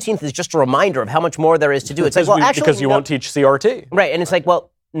do. And Juneteenth is just a reminder of how much more there is to do. It's like, well, actually, because you won't teach CRT. Right, and it's like,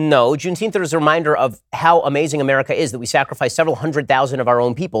 well, no, Juneteenth is a reminder of how amazing America is, that we sacrificed several 100,000 of our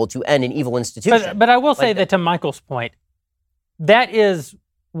own people to end an evil institution. But I will say that to Michael's point, that is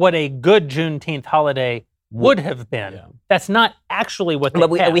what a good Juneteenth holiday would have been. Yeah. That's not actually what they But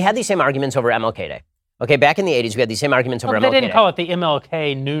we had these same arguments over MLK Day. Okay, back in the 80s, we had these same arguments over MLK Day. They didn't call it the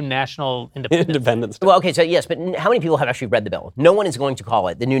MLK New National Independence Day. Well, okay, so yes, but how many people have actually read the bill? No one is going to call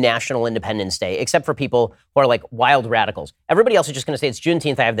it the New National Independence Day, except for people who are like wild radicals. Everybody else is just going to say it's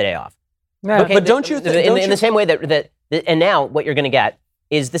Juneteenth, I have the day off. No, okay, but don't you think... In the same way that and now what you're going to get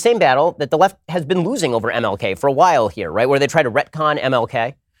is the same battle that the left has been losing over MLK for a while here, right? Where they try to retcon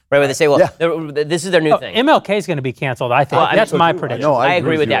MLK. Right, where they say, well, this is their new thing. MLK is going to be canceled, I think. Well, that's my prediction. No, I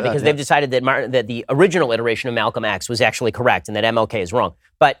agree with that because they've decided that the original iteration of Malcolm X was actually correct and that MLK is wrong.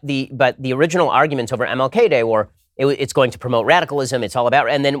 But the original arguments over MLK Day were it's going to promote radicalism, it's all about,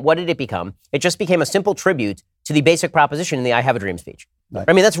 and then what did it become? It just became a simple tribute to the basic proposition in the I Have a Dream speech. Right.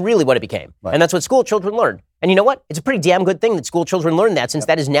 I mean, that's really what it became. Right. And that's what school children learned. And you know what? It's a pretty damn good thing that school children learned that, since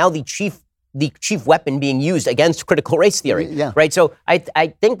that is now the chief weapon being used against critical race theory, right? So I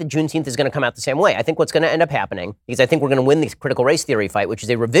think that Juneteenth is going to come out the same way. I think what's going to end up happening, because I think we're going to win the critical race theory fight, which is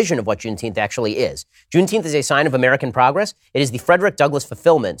a revision of what Juneteenth actually is. Juneteenth is a sign of American progress. It is the Frederick Douglass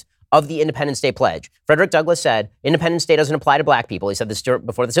fulfillment of the Independence Day pledge. Frederick Douglass said, Independence Day doesn't apply to black people. He said this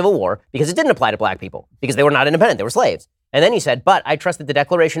before the Civil War because it didn't apply to black people because they were not independent. They were slaves. And then he said, but I trust that the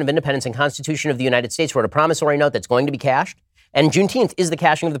Declaration of Independence and Constitution of the United States wrote a promissory note that's going to be cashed. And Juneteenth is the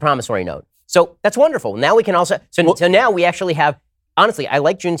cashing of the promissory note. So that's wonderful. Now we can also, so now we actually have, honestly, I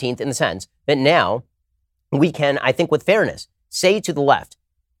like Juneteenth in the sense that now we can, I think with fairness, say to the left,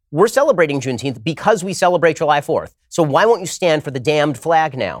 we're celebrating Juneteenth because we celebrate July 4th. So why won't you stand for the damned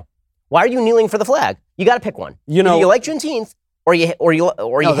flag now? Why are you kneeling for the flag? You got to pick one. You know, you like Juneteenth or you hate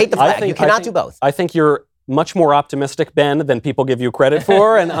the flag. You cannot do both. I think you're much more optimistic, Ben, than people give you credit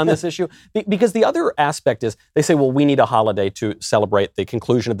for and on this issue. Because the other aspect is they say, well, we need a holiday to celebrate the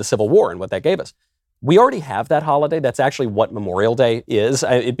conclusion of the Civil War and what that gave us. We already have that holiday. That's actually what Memorial Day is.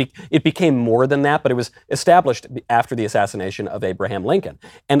 It became more than that, but it was established after the assassination of Abraham Lincoln.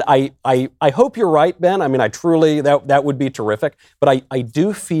 And I hope you're right, Ben. I mean, I truly, that would be terrific. But I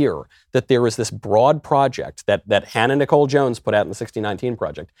do fear that there is this broad project that Hannah Nicole Jones put out in the 1619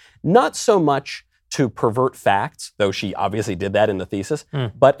 Project. Not so much to pervert facts, though she obviously did that in the thesis.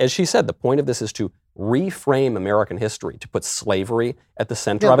 But as she said, the point of this is to reframe American history, to put slavery at the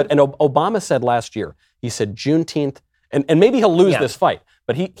center of it. And Obama said last year, he said Juneteenth, and maybe he'll lose this fight,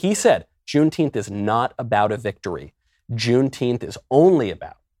 but he said Juneteenth is not about a victory. Juneteenth is only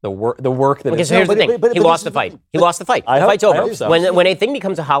about the work that is... So here's the thing. He lost the fight. He lost the fight. The fight's over. I hope so. When a thing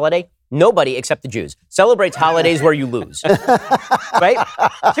becomes a holiday, nobody except the Jews celebrates holidays where you lose. Right?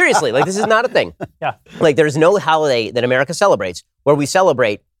 Seriously, like this is not a thing. Yeah. Like there's no holiday that America celebrates where we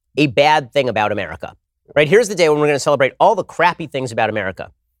celebrate a bad thing about America. Right? Here's the day when we're going to celebrate all the crappy things about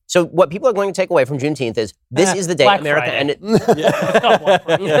America. So what people are going to take away from Juneteenth is this is the day Black America Friday. ended.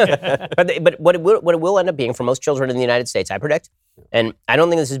 But what it will end up being for most children in the United States, I predict, and I don't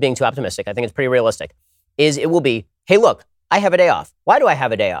think this is being too optimistic, I think it's pretty realistic, is it will be, hey, look, I have a day off. Why do I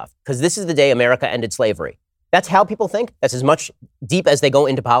have a day off? Because this is the day America ended slavery. That's how people think. That's as much deep as they go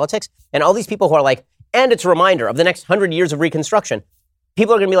into politics. And all these people who are like, and it's a reminder of the next 100 years of Reconstruction,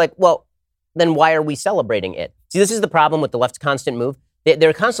 people are going to be like, well, then why are we celebrating it? See, this is the problem with the left's constant move.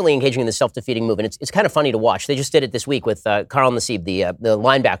 They're constantly engaging in this self-defeating move, and it's kind of funny to watch. They just did it this week with Carl Nassib, the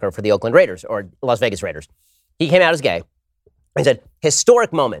linebacker for the Oakland Raiders, or Las Vegas Raiders. He came out as gay and said,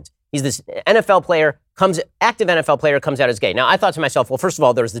 historic moment. He's this NFL player, active NFL player, comes out as gay. Now, I thought to myself, well, first of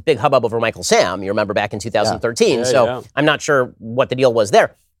all, there was this big hubbub over Michael Sam, you remember back in 2013, I'm not sure what the deal was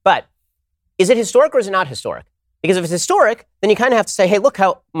there. But is it historic or is it not historic? Because if it's historic, then you kind of have to say, hey, look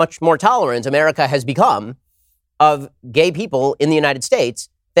how much more tolerant America has become of gay people in the United States,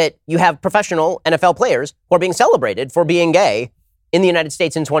 that you have professional NFL players who are being celebrated for being gay in the United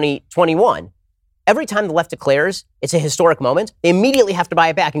States in 2021. every time the left declares it's a historic moment, they immediately have to buy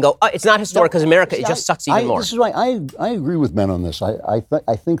it back and go, it's not historic because America, it just sucks even more. This is why I agree with Ben on this. I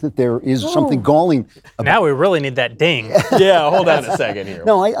think that there is something galling about... Now we really need that ding. Yeah, hold on a second here.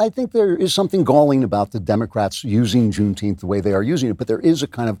 No, I think there is something galling about the Democrats using Juneteenth the way they are using it, but there is a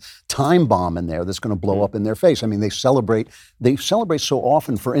kind of time bomb in there that's going to blow up in their face. I mean, they celebrate so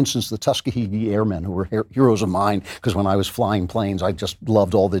often, for instance, the Tuskegee Airmen, who were heroes of mine, because when I was flying planes, I just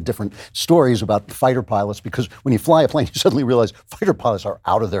loved all the different stories about fighter pilots, because when you fly a plane, you suddenly realize fighter pilots are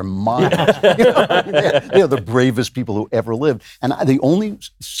out of their minds. They're the bravest people who ever lived. And the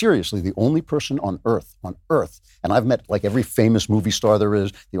only person on Earth, and I've met like every famous movie star there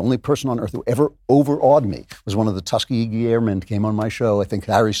is, the only person on Earth who ever overawed me was one of the Tuskegee Airmen came on my show. I think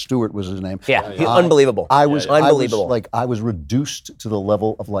Harry Stewart was his name. Yeah, unbelievable. Unbelievable. I was reduced to the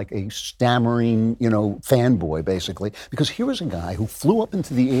level of like a stammering, fanboy, basically, because here was a guy who flew up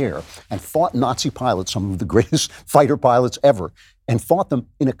into the air and fought Nazi pilots, some of the greatest fighter pilots ever, and fought them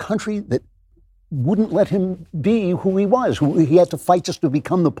in a country that wouldn't let him be who he was, who he had to fight just to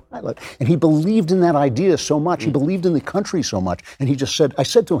become the pilot. And he believed in that idea so much. He believed in the country so much. And he just said, I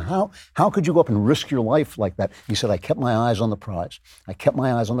said to him, how could you go up and risk your life like that? He said, I kept my eyes on the prize. I kept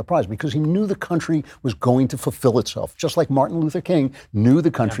my eyes on the prize because he knew the country was going to fulfill itself, just like Martin Luther King knew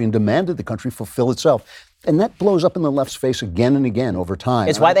the country and demanded the country fulfill itself. And that blows up in the left's face again and again over time.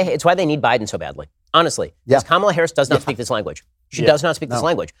 It's why they need Biden so badly. Honestly, because Kamala Harris does not speak this language. She does not speak this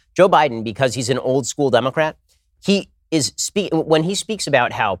language. Joe Biden, because he's an old school Democrat, when he speaks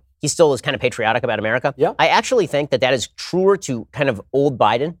about how he still is kind of patriotic about America. Yeah. I actually think that is truer to kind of old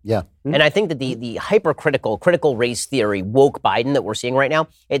Biden. Yeah. And I think that the hypercritical, critical race theory, woke Biden that we're seeing right now,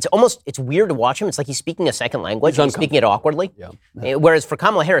 it's weird to watch him. It's like he's speaking a second language. He's speaking it awkwardly. Yeah. Whereas for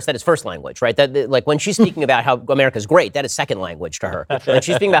Kamala Harris, that is first language, right? Like when she's speaking about how America's great, that is second language to her. When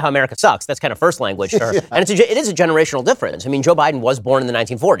she's speaking about how America sucks, that's kind of first language to her. And it is a generational difference. I mean, Joe Biden was born in the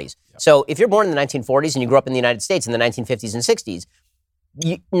 1940s. Yeah. So if you're born in the 1940s and you grew up in the United States in the 1950s and 60s,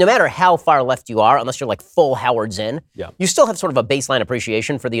 no matter how far left you are, unless you're like full Howard Zinn, you still have sort of a baseline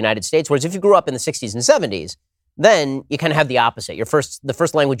appreciation for the United States. Whereas if you grew up in the 60s and 70s, then you kind of have the opposite. The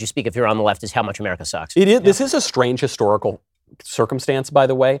first language you speak if you're on the left is how much America sucks. It is. This is a strange historical circumstance, by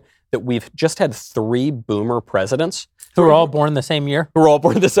the way, that we've just had 3 boomer presidents who were all born the same year. All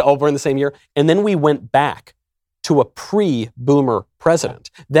born the same year, and then we went back to a pre-boomer president.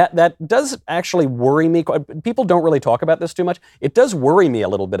 That does actually worry me. People don't really talk about this too much. It does worry me a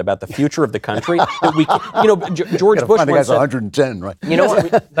little bit about the future of the country. That we, George Bush once said, 110, right? You know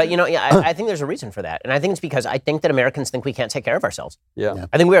what? But I think there's a reason for that, and I think it's because I think that Americans think we can't take care of ourselves. Yeah.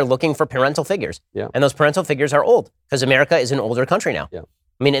 I think we are looking for parental figures. Yeah. And those parental figures are old because America is an older country now. Yeah.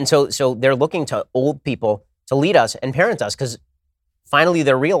 I mean, and so they're looking to old people to lead us and parent us because finally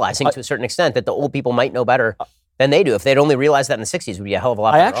they're realizing to a certain extent that the old people might know better than they do. If they'd only realized that in the 60s, we'd be a hell of a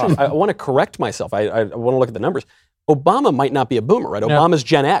lot better off. I want to correct myself. I want to look at the numbers. Obama might not be a boomer, right? No. Obama's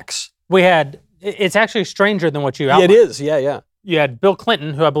Gen X. It's actually stranger than what you outlined. Yeah, it is. Yeah. You had Bill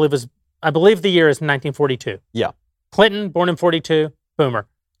Clinton, who I believe the year is 1942. Yeah. Clinton, born in 42, boomer.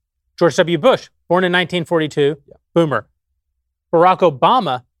 George W. Bush, born in 1942, boomer. Barack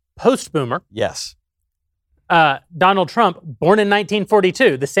Obama, post-boomer. Yes. Donald Trump, born in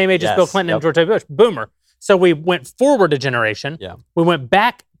 1942, the same age as Bill Clinton and George W. Bush, boomer. So we went forward a generation. Yeah. We went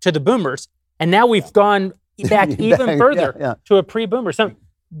back to the boomers, and now we've gone back even further to a pre-boomer. So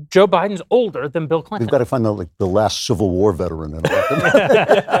Joe Biden's older than Bill Clinton. We've got to find the last Civil War veteran. The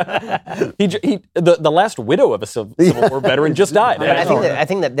last widow of a Civil War veteran just died. I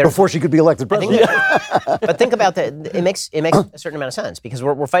think that before she could be elected president. But think about that. It makes a certain amount of sense because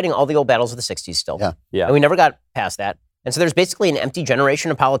we're fighting all the old battles of the 60s still. Yeah. And we never got past that. And so there's basically an empty generation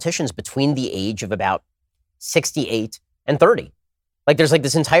of politicians between the age of about 68 and 30. Like there's like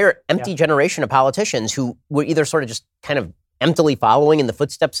this entire empty generation of politicians who were either sort of just kind of emptily following in the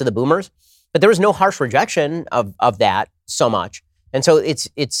footsteps of the boomers, but there was no harsh rejection of that so much. And so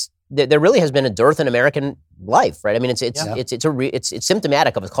there really has been a dearth in American life, right? I mean, it's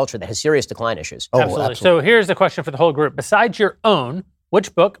symptomatic of a culture that has serious decline issues. Oh, absolutely. So here's the question for the whole group. Besides your own,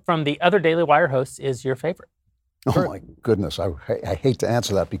 which book from the other Daily Wire hosts is your favorite? Oh my goodness! I hate to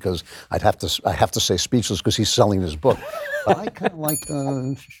answer that because I have to say Speechless because he's selling his book. But I kind of like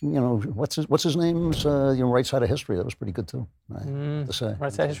what's his name? Right Side of History. That was pretty good too. Right Side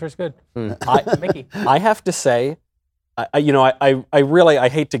of History is good. Mickey. I have to say I really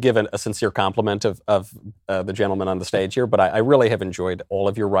hate to give a sincere compliment of the gentleman on the stage here, but I really have enjoyed all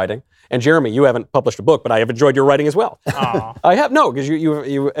of your writing. And Jeremy, you haven't published a book, but I have enjoyed your writing as well. I have because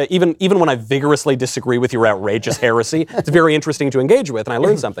you even when I vigorously disagree with your outrageous heresy, it's very interesting to engage with, and I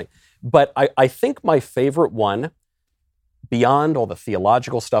learned something. But I think my favorite one, beyond all the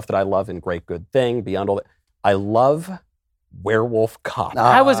theological stuff that I love in Great Good Thing, beyond all that, I love Werewolf Cop.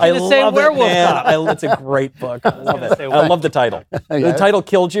 I was going to say Werewolf Cop. It's a great book. I love it. I love the title. The title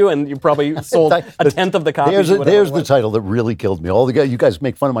killed you, and you probably sold a tenth of the copies. There's the title that really killed me. You guys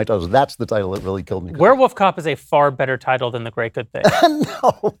make fun of my titles. That's the title that really killed me. Werewolf Cop is a far better title than The Great Good Thing.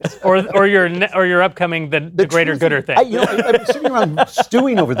 No. or your upcoming The Greater Gooder Thing. I'm sitting around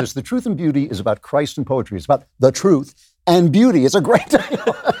stewing over this. The Truth and Beauty is about Christ and poetry. It's about the truth and beauty. It's a great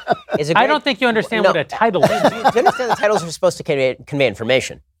title. I don't think you understand what a title is. Do you understand the titles are supposed to convey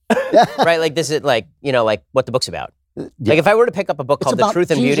information? Right? Like this is like what the book's about. Like if I were to pick up a book called The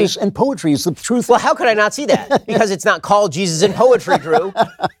Truth and Beauty. Jesus and poetry is the truth. Well, how could I not see that? Because it's not called Jesus and Poetry, Drew.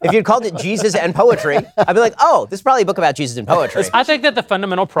 If you'd called it Jesus and Poetry, I'd be like, oh, this is probably a book about Jesus and poetry. I think that the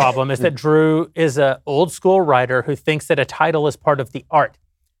fundamental problem is that Drew is an old school writer who thinks that a title is part of the art.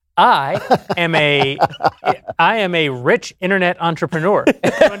 I am a rich internet entrepreneur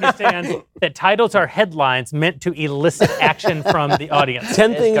who understands that titles are headlines meant to elicit action from the audience.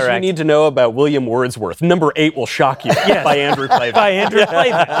 10 things you need to know about William Wordsworth. Number 8 will shock you. Yes. By Andrew Klavan. By Andrew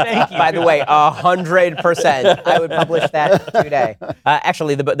Klavan. Thank you. By the way, 100%. I would publish that today.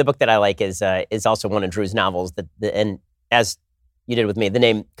 Actually, the book that I like is also one of Drew's novels. And as you did with me, the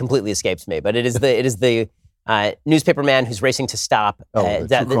name completely escapes me, but it is the newspaper man who's racing to stop. True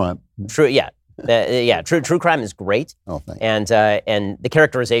crime. True crime is great. Oh, thank you. And the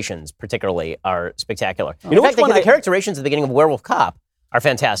characterizations particularly are spectacular. You know in fact, the characterizations at the beginning of Werewolf Cop are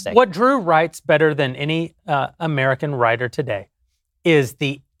fantastic. What Drew writes better than any American writer today is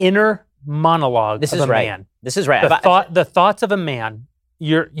the inner monologue of a man. This is right. The thoughts of a man.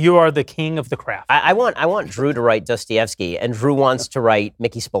 You are the king of the craft. I want Drew to write Dostoevsky, and Drew wants to write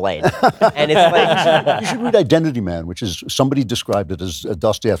Mickey Spillane. And it's like you should read Identity Man, which is somebody described it as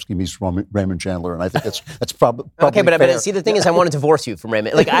Dostoevsky meets Raymond Chandler, and I think that's probably okay. But fair. See, the thing is, I want to divorce you from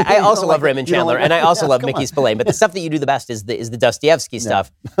Raymond. Like I also love Raymond Chandler, and I also love Mickey Spillane. But the stuff that you do the best is the Dostoevsky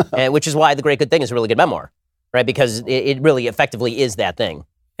stuff, which is why The Great Good Thing is a really good memoir, right? Because it really effectively is that thing.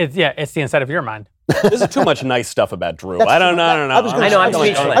 It's the inside of your mind. This is too much nice stuff about Drew. I don't know. I'm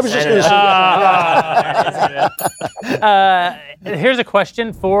speechless. I was just going to say. Here's a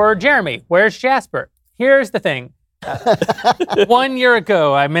question for Jeremy. Where's Jasper? Here's the thing. 1 year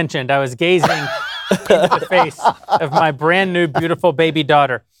ago, I mentioned I was gazing into the face of my brand new, beautiful baby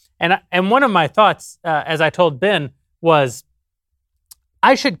daughter. And one of my thoughts, as I told Ben, was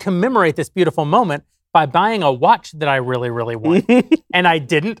I should commemorate this beautiful moment by buying a watch that I really, really want. And I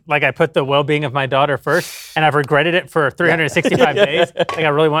didn't. Like, I put the well-being of my daughter first, and I've regretted it for 365 days. Like, I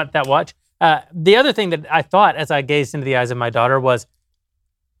really want that watch. The other thing that I thought as I gazed into the eyes of my daughter was,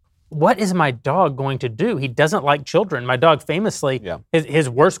 what is my dog going to do? He doesn't like children. My dog famously, his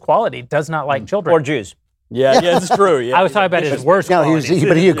worst quality, does not like children. Or Jews. Yeah, it's true. Yeah. I was talking about his worst qualities.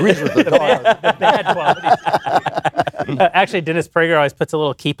 But he agrees with the dog. The bad qualities. Actually, Dennis Prager always puts a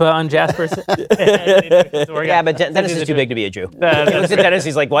little kippah on Jasper's head. Yeah, but Dennis is too big to be a Jew. He looks at Dennis,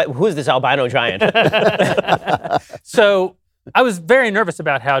 he's like, "What? Who's this albino giant?" So I was very nervous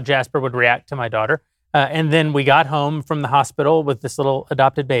about how Jasper would react to my daughter. And then we got home from the hospital with this little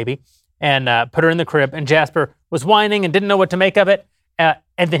adopted baby and put her in the crib. And Jasper was whining and didn't know what to make of it.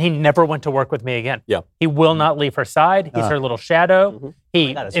 And then he never went to work with me again. Yeah. He will not leave her side. He's her little shadow.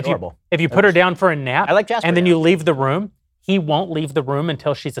 That is adorable. If you put her down for a nap, I like Jasper and then you leave the room, he won't leave the room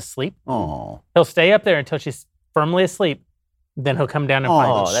until she's asleep. Oh. He'll stay up there until she's firmly asleep. Then he'll come down and find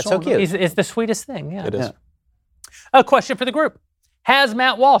her. Oh, that's so cute. It's the sweetest thing. Yeah. It is. A question for the group. Has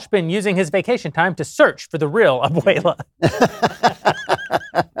Matt Walsh been using his vacation time to search for the real Abuela?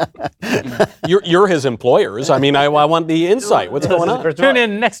 You're his employers. I mean, I want the insight. What's going on? Tune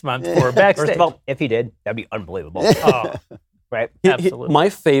in next month for Backstage. First of all, if he did, that'd be unbelievable. Right? Absolutely. My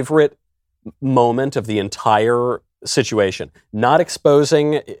favorite moment of the entire situation, not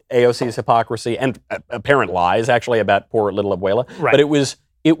exposing AOC's hypocrisy and apparent lies, actually, about poor little Abuela, Right. but it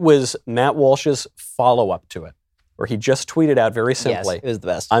was Matt Walsh's follow-up to it, where he just tweeted out very simply, Yes, it was the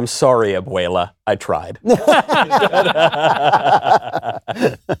best. "I'm sorry, Abuela, I tried."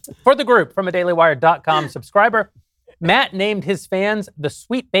 For the group, from a DailyWire.com subscriber, Matt named his fans the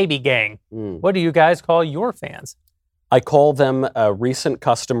Sweet Baby Gang. What do you guys call your fans? I call them recent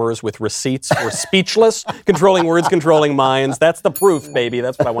customers with receipts for speechless, controlling words, controlling minds. That's the proof, baby.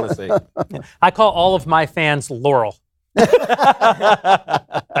 That's what I want to see. I call all of my fans Laurel.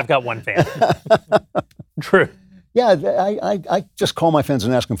 I've got one fan. True. Yeah, I just call my fans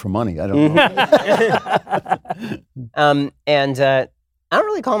and ask them for money. I don't know. And I don't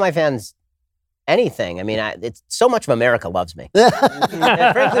really call my fans anything. I mean, it's so much of America loves me. And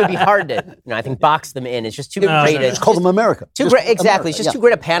frankly, it would be hard to, I think, box them in. It's just too great. Just call them America. Too great, exactly. It's just too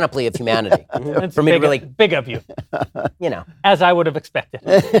great a panoply of humanity for me to really, big of you, as I would have expected.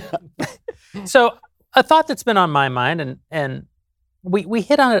 So, a thought that's been on my mind, and we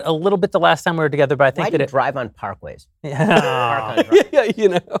hit on it a little bit the last time we were together, but I think why do you drive on parkways? I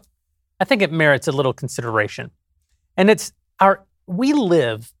think it merits a little consideration, and we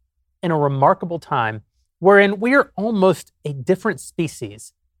live in a remarkable time wherein we are almost a different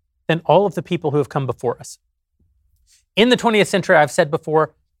species than all of the people who have come before us. In the 20th century, I've said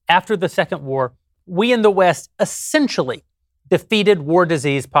before, after the Second War, we in the West essentially defeated war,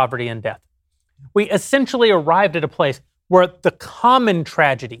 disease, poverty, and death. We essentially arrived at a place where the common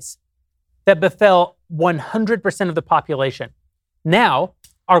tragedies that befell 100% of the population now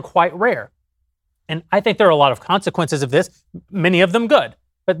are quite rare. And I think there are a lot of consequences of this, many of them good.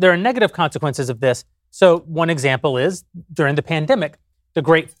 But there are negative consequences of this. So one example is, during the pandemic, the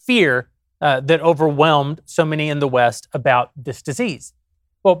great fear that overwhelmed so many in the West about this disease.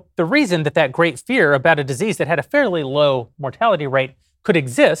 Well, the reason that great fear about a disease that had a fairly low mortality rate could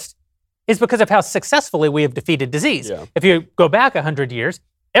exist is because of how successfully we have defeated disease. Yeah. If you go back 100 years,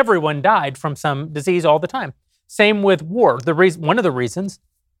 everyone died from some disease all the time. Same with war. One of the reasons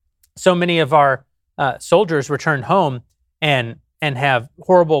so many of our soldiers return home and have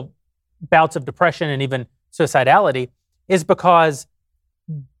horrible bouts of depression and even suicidality is because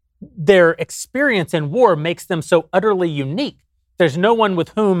their experience in war makes them so utterly unique. There's no one with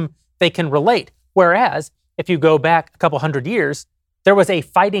whom they can relate. Whereas, if you go back a couple hundred years, there was a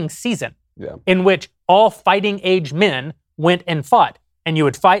fighting season in which all fighting age men went and fought. And you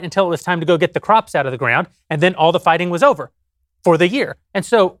would fight until it was time to go get the crops out of the ground, and then all the fighting was over for the year. And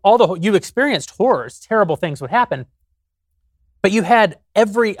so you experienced horrors, terrible things would happen. But you had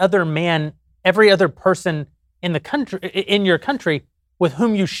every other person in the country, in your country, with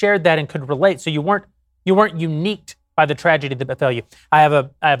whom you shared that and could relate. So you weren't unique by the tragedy that befell you. I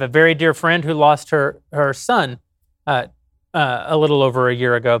have a very dear friend who lost her son a little over a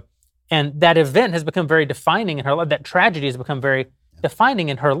year ago, and that event has become very defining in her life. That tragedy has become very defining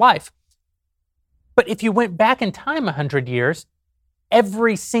in her life. But if you went back in time 100 years,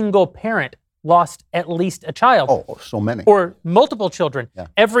 every single parent lost at least a child. Oh, so many. Or multiple children. Yeah.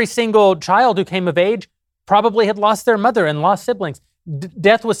 Every single child who came of age probably had lost their mother and lost siblings.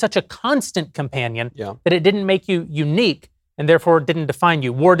 Death was such a constant companion that it didn't make you unique and therefore didn't define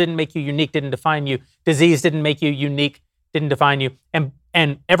you. War didn't make you unique, didn't define you. Disease didn't make you unique, didn't define you.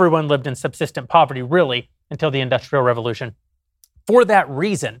 And everyone lived in subsistent poverty, really, until the Industrial Revolution. For that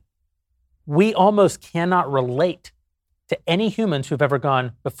reason, we almost cannot relate to any humans who've ever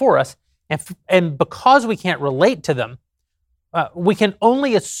gone before us. And because we can't relate to them, we can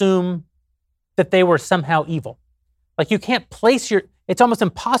only assume that they were somehow evil. Like you can't it's almost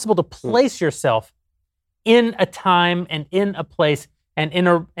impossible to place yourself in a time and in a place and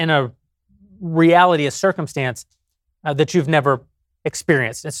in a reality, a circumstance that you've never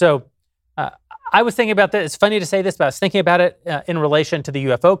experienced. And so I was thinking about that. It's funny to say this, but I was thinking about it in relation to the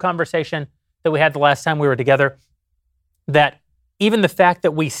UFO conversation that we had the last time we were together, that even the fact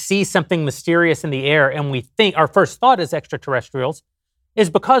that we see something mysterious in the air and we think our first thought is extraterrestrials is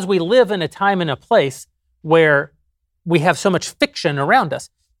because we live in a time and a place where we have so much fiction around us.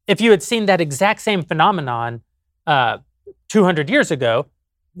 If you had seen that exact same phenomenon 200 years ago,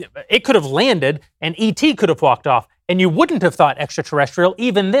 it could have landed and ET could have walked off and you wouldn't have thought extraterrestrial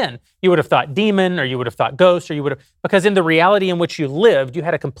even then. You would have thought demon, or you would have thought ghost, or you would have, because in the reality in which you lived, you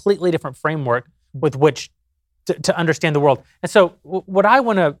had a completely different framework with which to understand the world. And so what I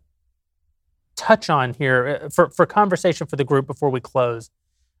want to touch on here for conversation for the group before we close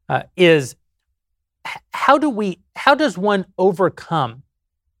is how does one overcome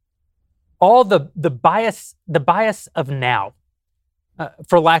all the bias of now,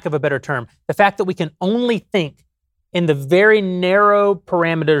 for lack of a better term, the fact that we can only think in the very narrow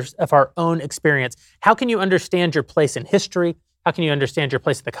parameters of our own experience. How can you understand your place in history? How can you understand your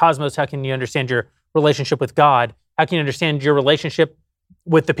place in the cosmos? How can you understand your relationship with God? How can you understand your relationship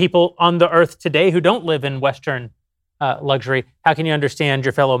with the people on the earth today who don't live in Western luxury? How can you understand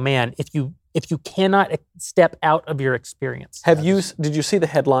your fellow man if you cannot step out of your experience? Did you see the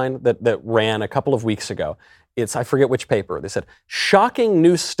headline that ran a couple of weeks ago? I forget which paper. They said, shocking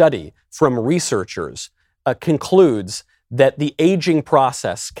new study from researchers concludes that the aging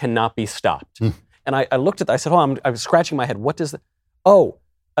process cannot be stopped. And I looked at that, I said, I was scratching my head. What does that?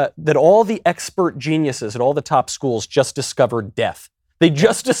 That all the expert geniuses at all the top schools just discovered death. They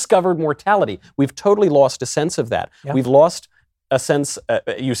just discovered mortality. We've totally lost a sense of that. Yeah. We've lost a sense,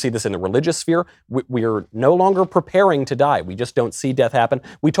 you see this in the religious sphere, we're no longer preparing to die. We just don't see death happen.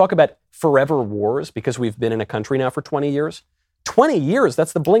 We talk about forever wars because we've been in a country now for 20 years. 20 years,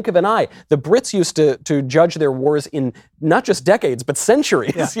 that's the blink of an eye. The Brits used to judge their wars in not just decades, but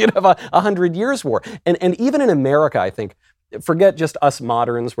centuries. Yeah. You'd have a 100 years war. And even in America, I think, forget just us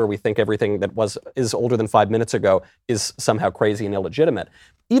moderns where we think everything that is older than 5 minutes ago is somehow crazy and illegitimate.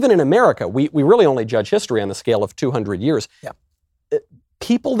 Even in America, we really only judge history on the scale of 200 years. Yeah.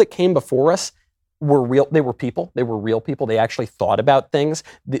 People that came before us were real. They were people. They were real people. They actually thought about things.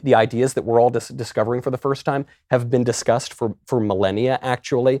 The ideas that we're all discovering for the first time have been discussed for millennia,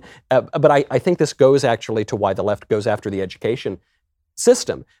 actually. But I think this goes actually to why the left goes after the education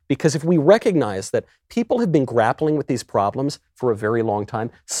system. Because if we recognize that people have been grappling with these problems for a very long time,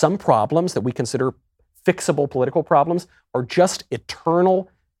 some problems that we consider fixable political problems are just eternal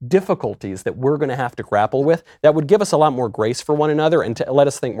difficulties that we're going to have to grapple with, that would give us a lot more grace for one another and to let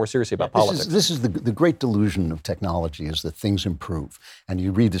us think more seriously about politics. This is the great delusion of technology, is that things improve. And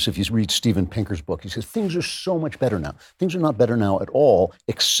you read this, if you read Steven Pinker's book, he says things are so much better now. Things are not better now at all,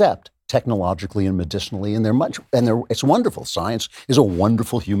 except technologically and medicinally, and it's wonderful. Science is a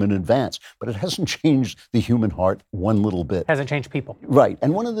wonderful human advance, but it hasn't changed the human heart one little bit. Hasn't changed people. Right.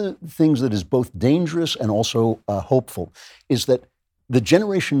 And one of the things that is both dangerous and also hopeful is that the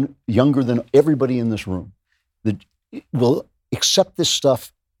generation younger than everybody in this room will accept this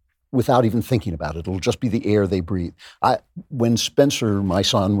stuff without even thinking about it. It'll just be the air they breathe. When Spencer, my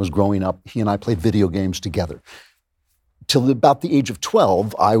son, was growing up, he and I played video games together. Till about the age of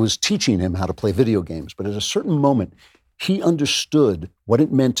 12, I was teaching him how to play video games. But at a certain moment, he understood what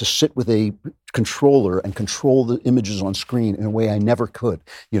it meant to sit with a controller and control the images on screen in a way I never could.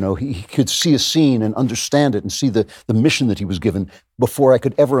 You know, he could see a scene and understand it and see the mission that he was given before I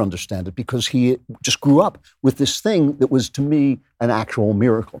could ever understand it, because he just grew up with this thing that was, to me, an actual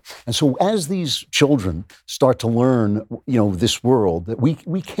miracle. And so as these children start to learn, you know, this world that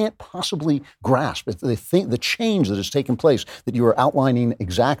we can't possibly grasp, the change that has taken place that you are outlining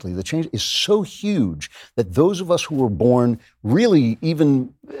exactly, the change is so huge that those of us who were born really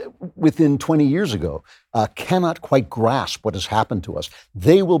even within 20 years ago cannot quite grasp what has happened to us.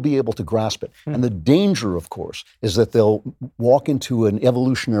 They will be able to grasp it. And the danger, of course, is that they'll walk into an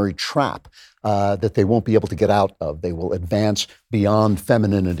evolutionary trap that they won't be able to get out of. They will advance beyond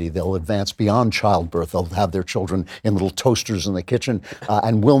femininity. They'll advance beyond childbirth. They'll have their children in little toasters in the kitchen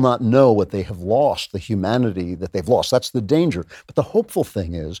and will not know what they have lost, the humanity that they've lost. That's the danger. But the hopeful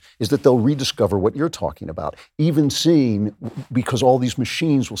thing is that they'll rediscover what you're talking about. Even seeing, because all these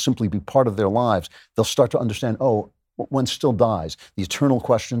machines will simply be part of their lives, they'll start to understand, one still dies. The eternal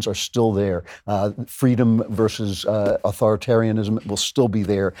questions are still there. Freedom versus authoritarianism will still be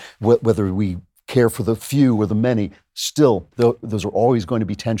there. Whether we care for the few or the many, still, those are always going to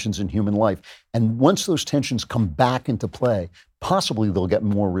be tensions in human life. And once those tensions come back into play, possibly they'll get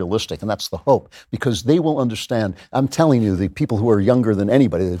more realistic, and that's the hope, because they will understand. I'm telling you, the people who are younger than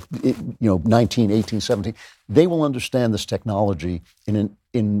anybody, 19, 18, 17, they will understand this technology in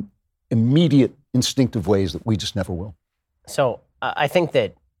immediate, instinctive ways that we just never will. So I think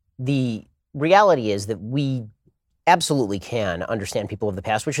that the reality is that we absolutely can understand people of the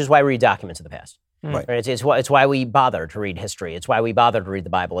past, which is why we read documents of the past. Right. It's why we bother to read history. It's why we bother to read the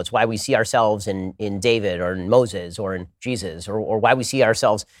Bible. It's why we see ourselves in David or in Moses or in Jesus, or why we see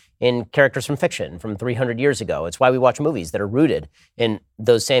ourselves in characters from fiction from 300 years ago. It's why we watch movies that are rooted in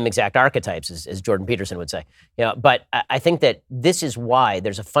those same exact archetypes, as Jordan Peterson would say. But I think that this is why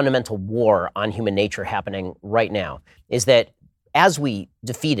there's a fundamental war on human nature happening right now, is that as we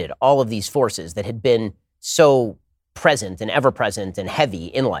defeated all of these forces that had been so present and ever-present and heavy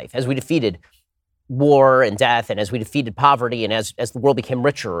in life, as we defeated war and death, and as we defeated poverty, and as the world became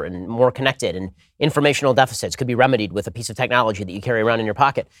richer and more connected, and informational deficits could be remedied with a piece of technology that you carry around in your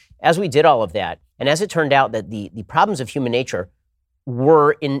pocket. As we did all of that, and as it turned out that the problems of human nature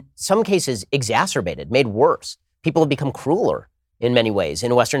were in some cases exacerbated, made worse. People have become crueler in many ways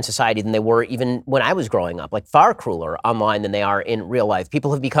in Western society than they were even when I was growing up, like far crueler online than they are in real life.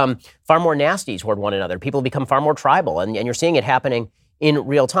 People have become far more nasty toward one another. People have become far more tribal, and you're seeing it happening in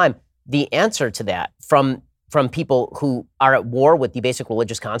real time. The answer to that from people who are at war with the basic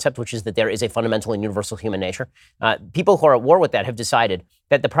religious concept, which is that there is a fundamental and universal human nature, people who are at war with that have decided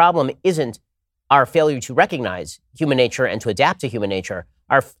that the problem isn't our failure to recognize human nature and to adapt to human nature.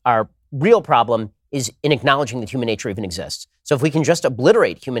 Our real problem is in acknowledging that human nature even exists. So if we can just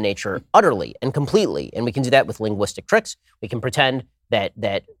obliterate human nature utterly and completely, and we can do that with linguistic tricks, we can pretend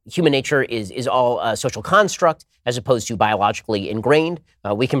that human nature is all a social construct as opposed to biologically ingrained.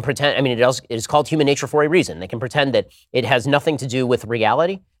 We can pretend, I mean, it is called human nature for a reason. They can pretend that it has nothing to do with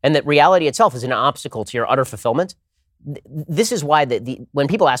reality and that reality itself is an obstacle to your utter fulfillment. This is why when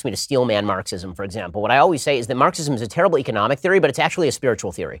people ask me to steel man Marxism, for example, what I always say is that Marxism is a terrible economic theory, but it's actually a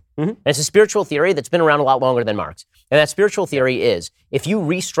spiritual theory. And it's a spiritual theory that's been around a lot longer than Marx. And that spiritual theory is, if you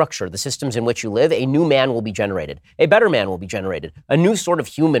restructure the systems in which you live, a new man will be generated. A better man will be generated. A new sort of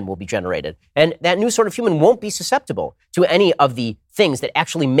human will be generated. And that new sort of human won't be susceptible to any of the things that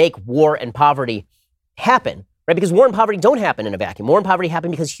actually make war and poverty happen. Right? Because war and poverty don't happen in a vacuum. War and poverty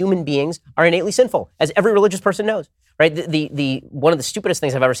happen because human beings are innately sinful, as every religious person knows. Right? The one of the stupidest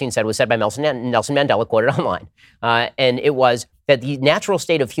things I've ever seen said was said by Nelson Mandela, quoted online. And it was that the natural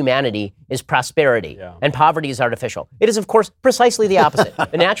state of humanity is prosperity, and poverty is artificial. It is, of course, precisely the opposite.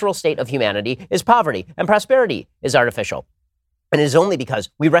 The natural state of humanity is poverty, and prosperity is artificial. And it is only because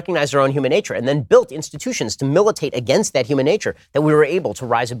we recognized our own human nature and then built institutions to militate against that human nature that we were able to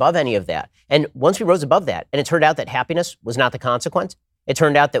rise above any of that. And once we rose above that, and it turned out that happiness was not the consequence, it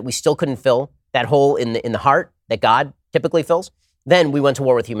turned out that we still couldn't fill that hole in the heart that God typically fills, then we went to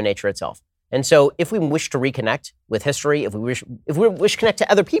war with human nature itself. And so if we wish to reconnect with history, if we wish to connect to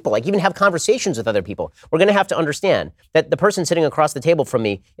other people, like even have conversations with other people, we're going to have to understand that the person sitting across the table from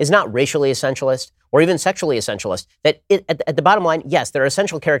me is not racially essentialist or even sexually essentialist. That at the bottom line, yes, there are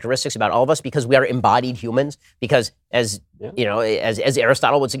essential characteristics about all of us because we are embodied humans, because as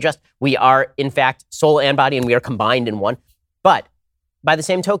Aristotle would suggest, we are in fact soul and body and we are combined in one. But by the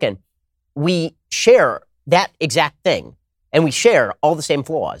same token, we share that exact thing and we share all the same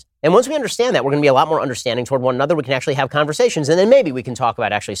flaws. And once we understand that, we're going to be a lot more understanding toward one another. We can actually have conversations, and then maybe we can talk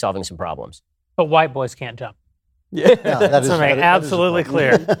about actually solving some problems. But white boys can't jump. That's absolutely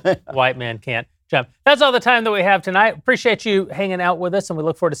clear. White men can't jump. That's all the time that we have tonight. Appreciate you hanging out with us, and we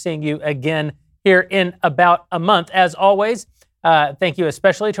look forward to seeing you again here in about a month. As always, thank you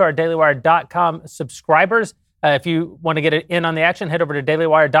especially to our dailywire.com subscribers. If you want to get in on the action, head over to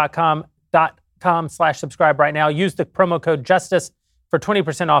dailywire.com/subscribe right now. Use the promo code JUSTICE for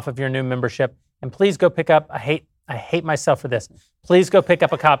 20% off of your new membership. And please go pick up, I hate myself for this, please go pick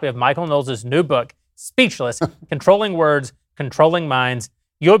up a copy of Michael Knowles' new book, Speechless, Controlling Words, Controlling Minds.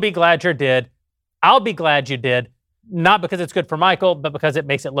 You'll be glad you did. I'll be glad you did. Not because it's good for Michael, but because it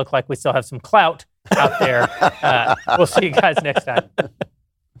makes it look like we still have some clout out there. We'll see you guys next time.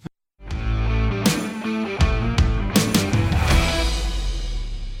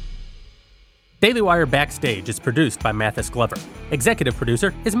 Daily Wire Backstage is produced by Mathis Glover. Executive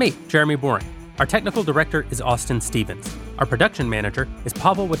producer is me, Jeremy Boring. Our technical director is Austin Stevens. Our production manager is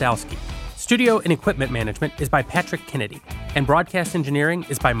Pavel Wadowski. Studio and equipment management is by Patrick Kennedy. And broadcast engineering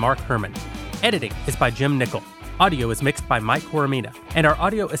is by Mark Herman. Editing is by Jim Nickel. Audio is mixed by Mike Coromina. And our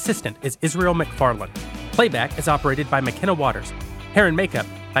audio assistant is Israel McFarland. Playback is operated by McKenna Waters. Hair and makeup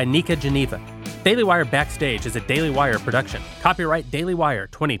by Nika Geneva. Daily Wire Backstage is a Daily Wire production. Copyright Daily Wire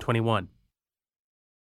 2021.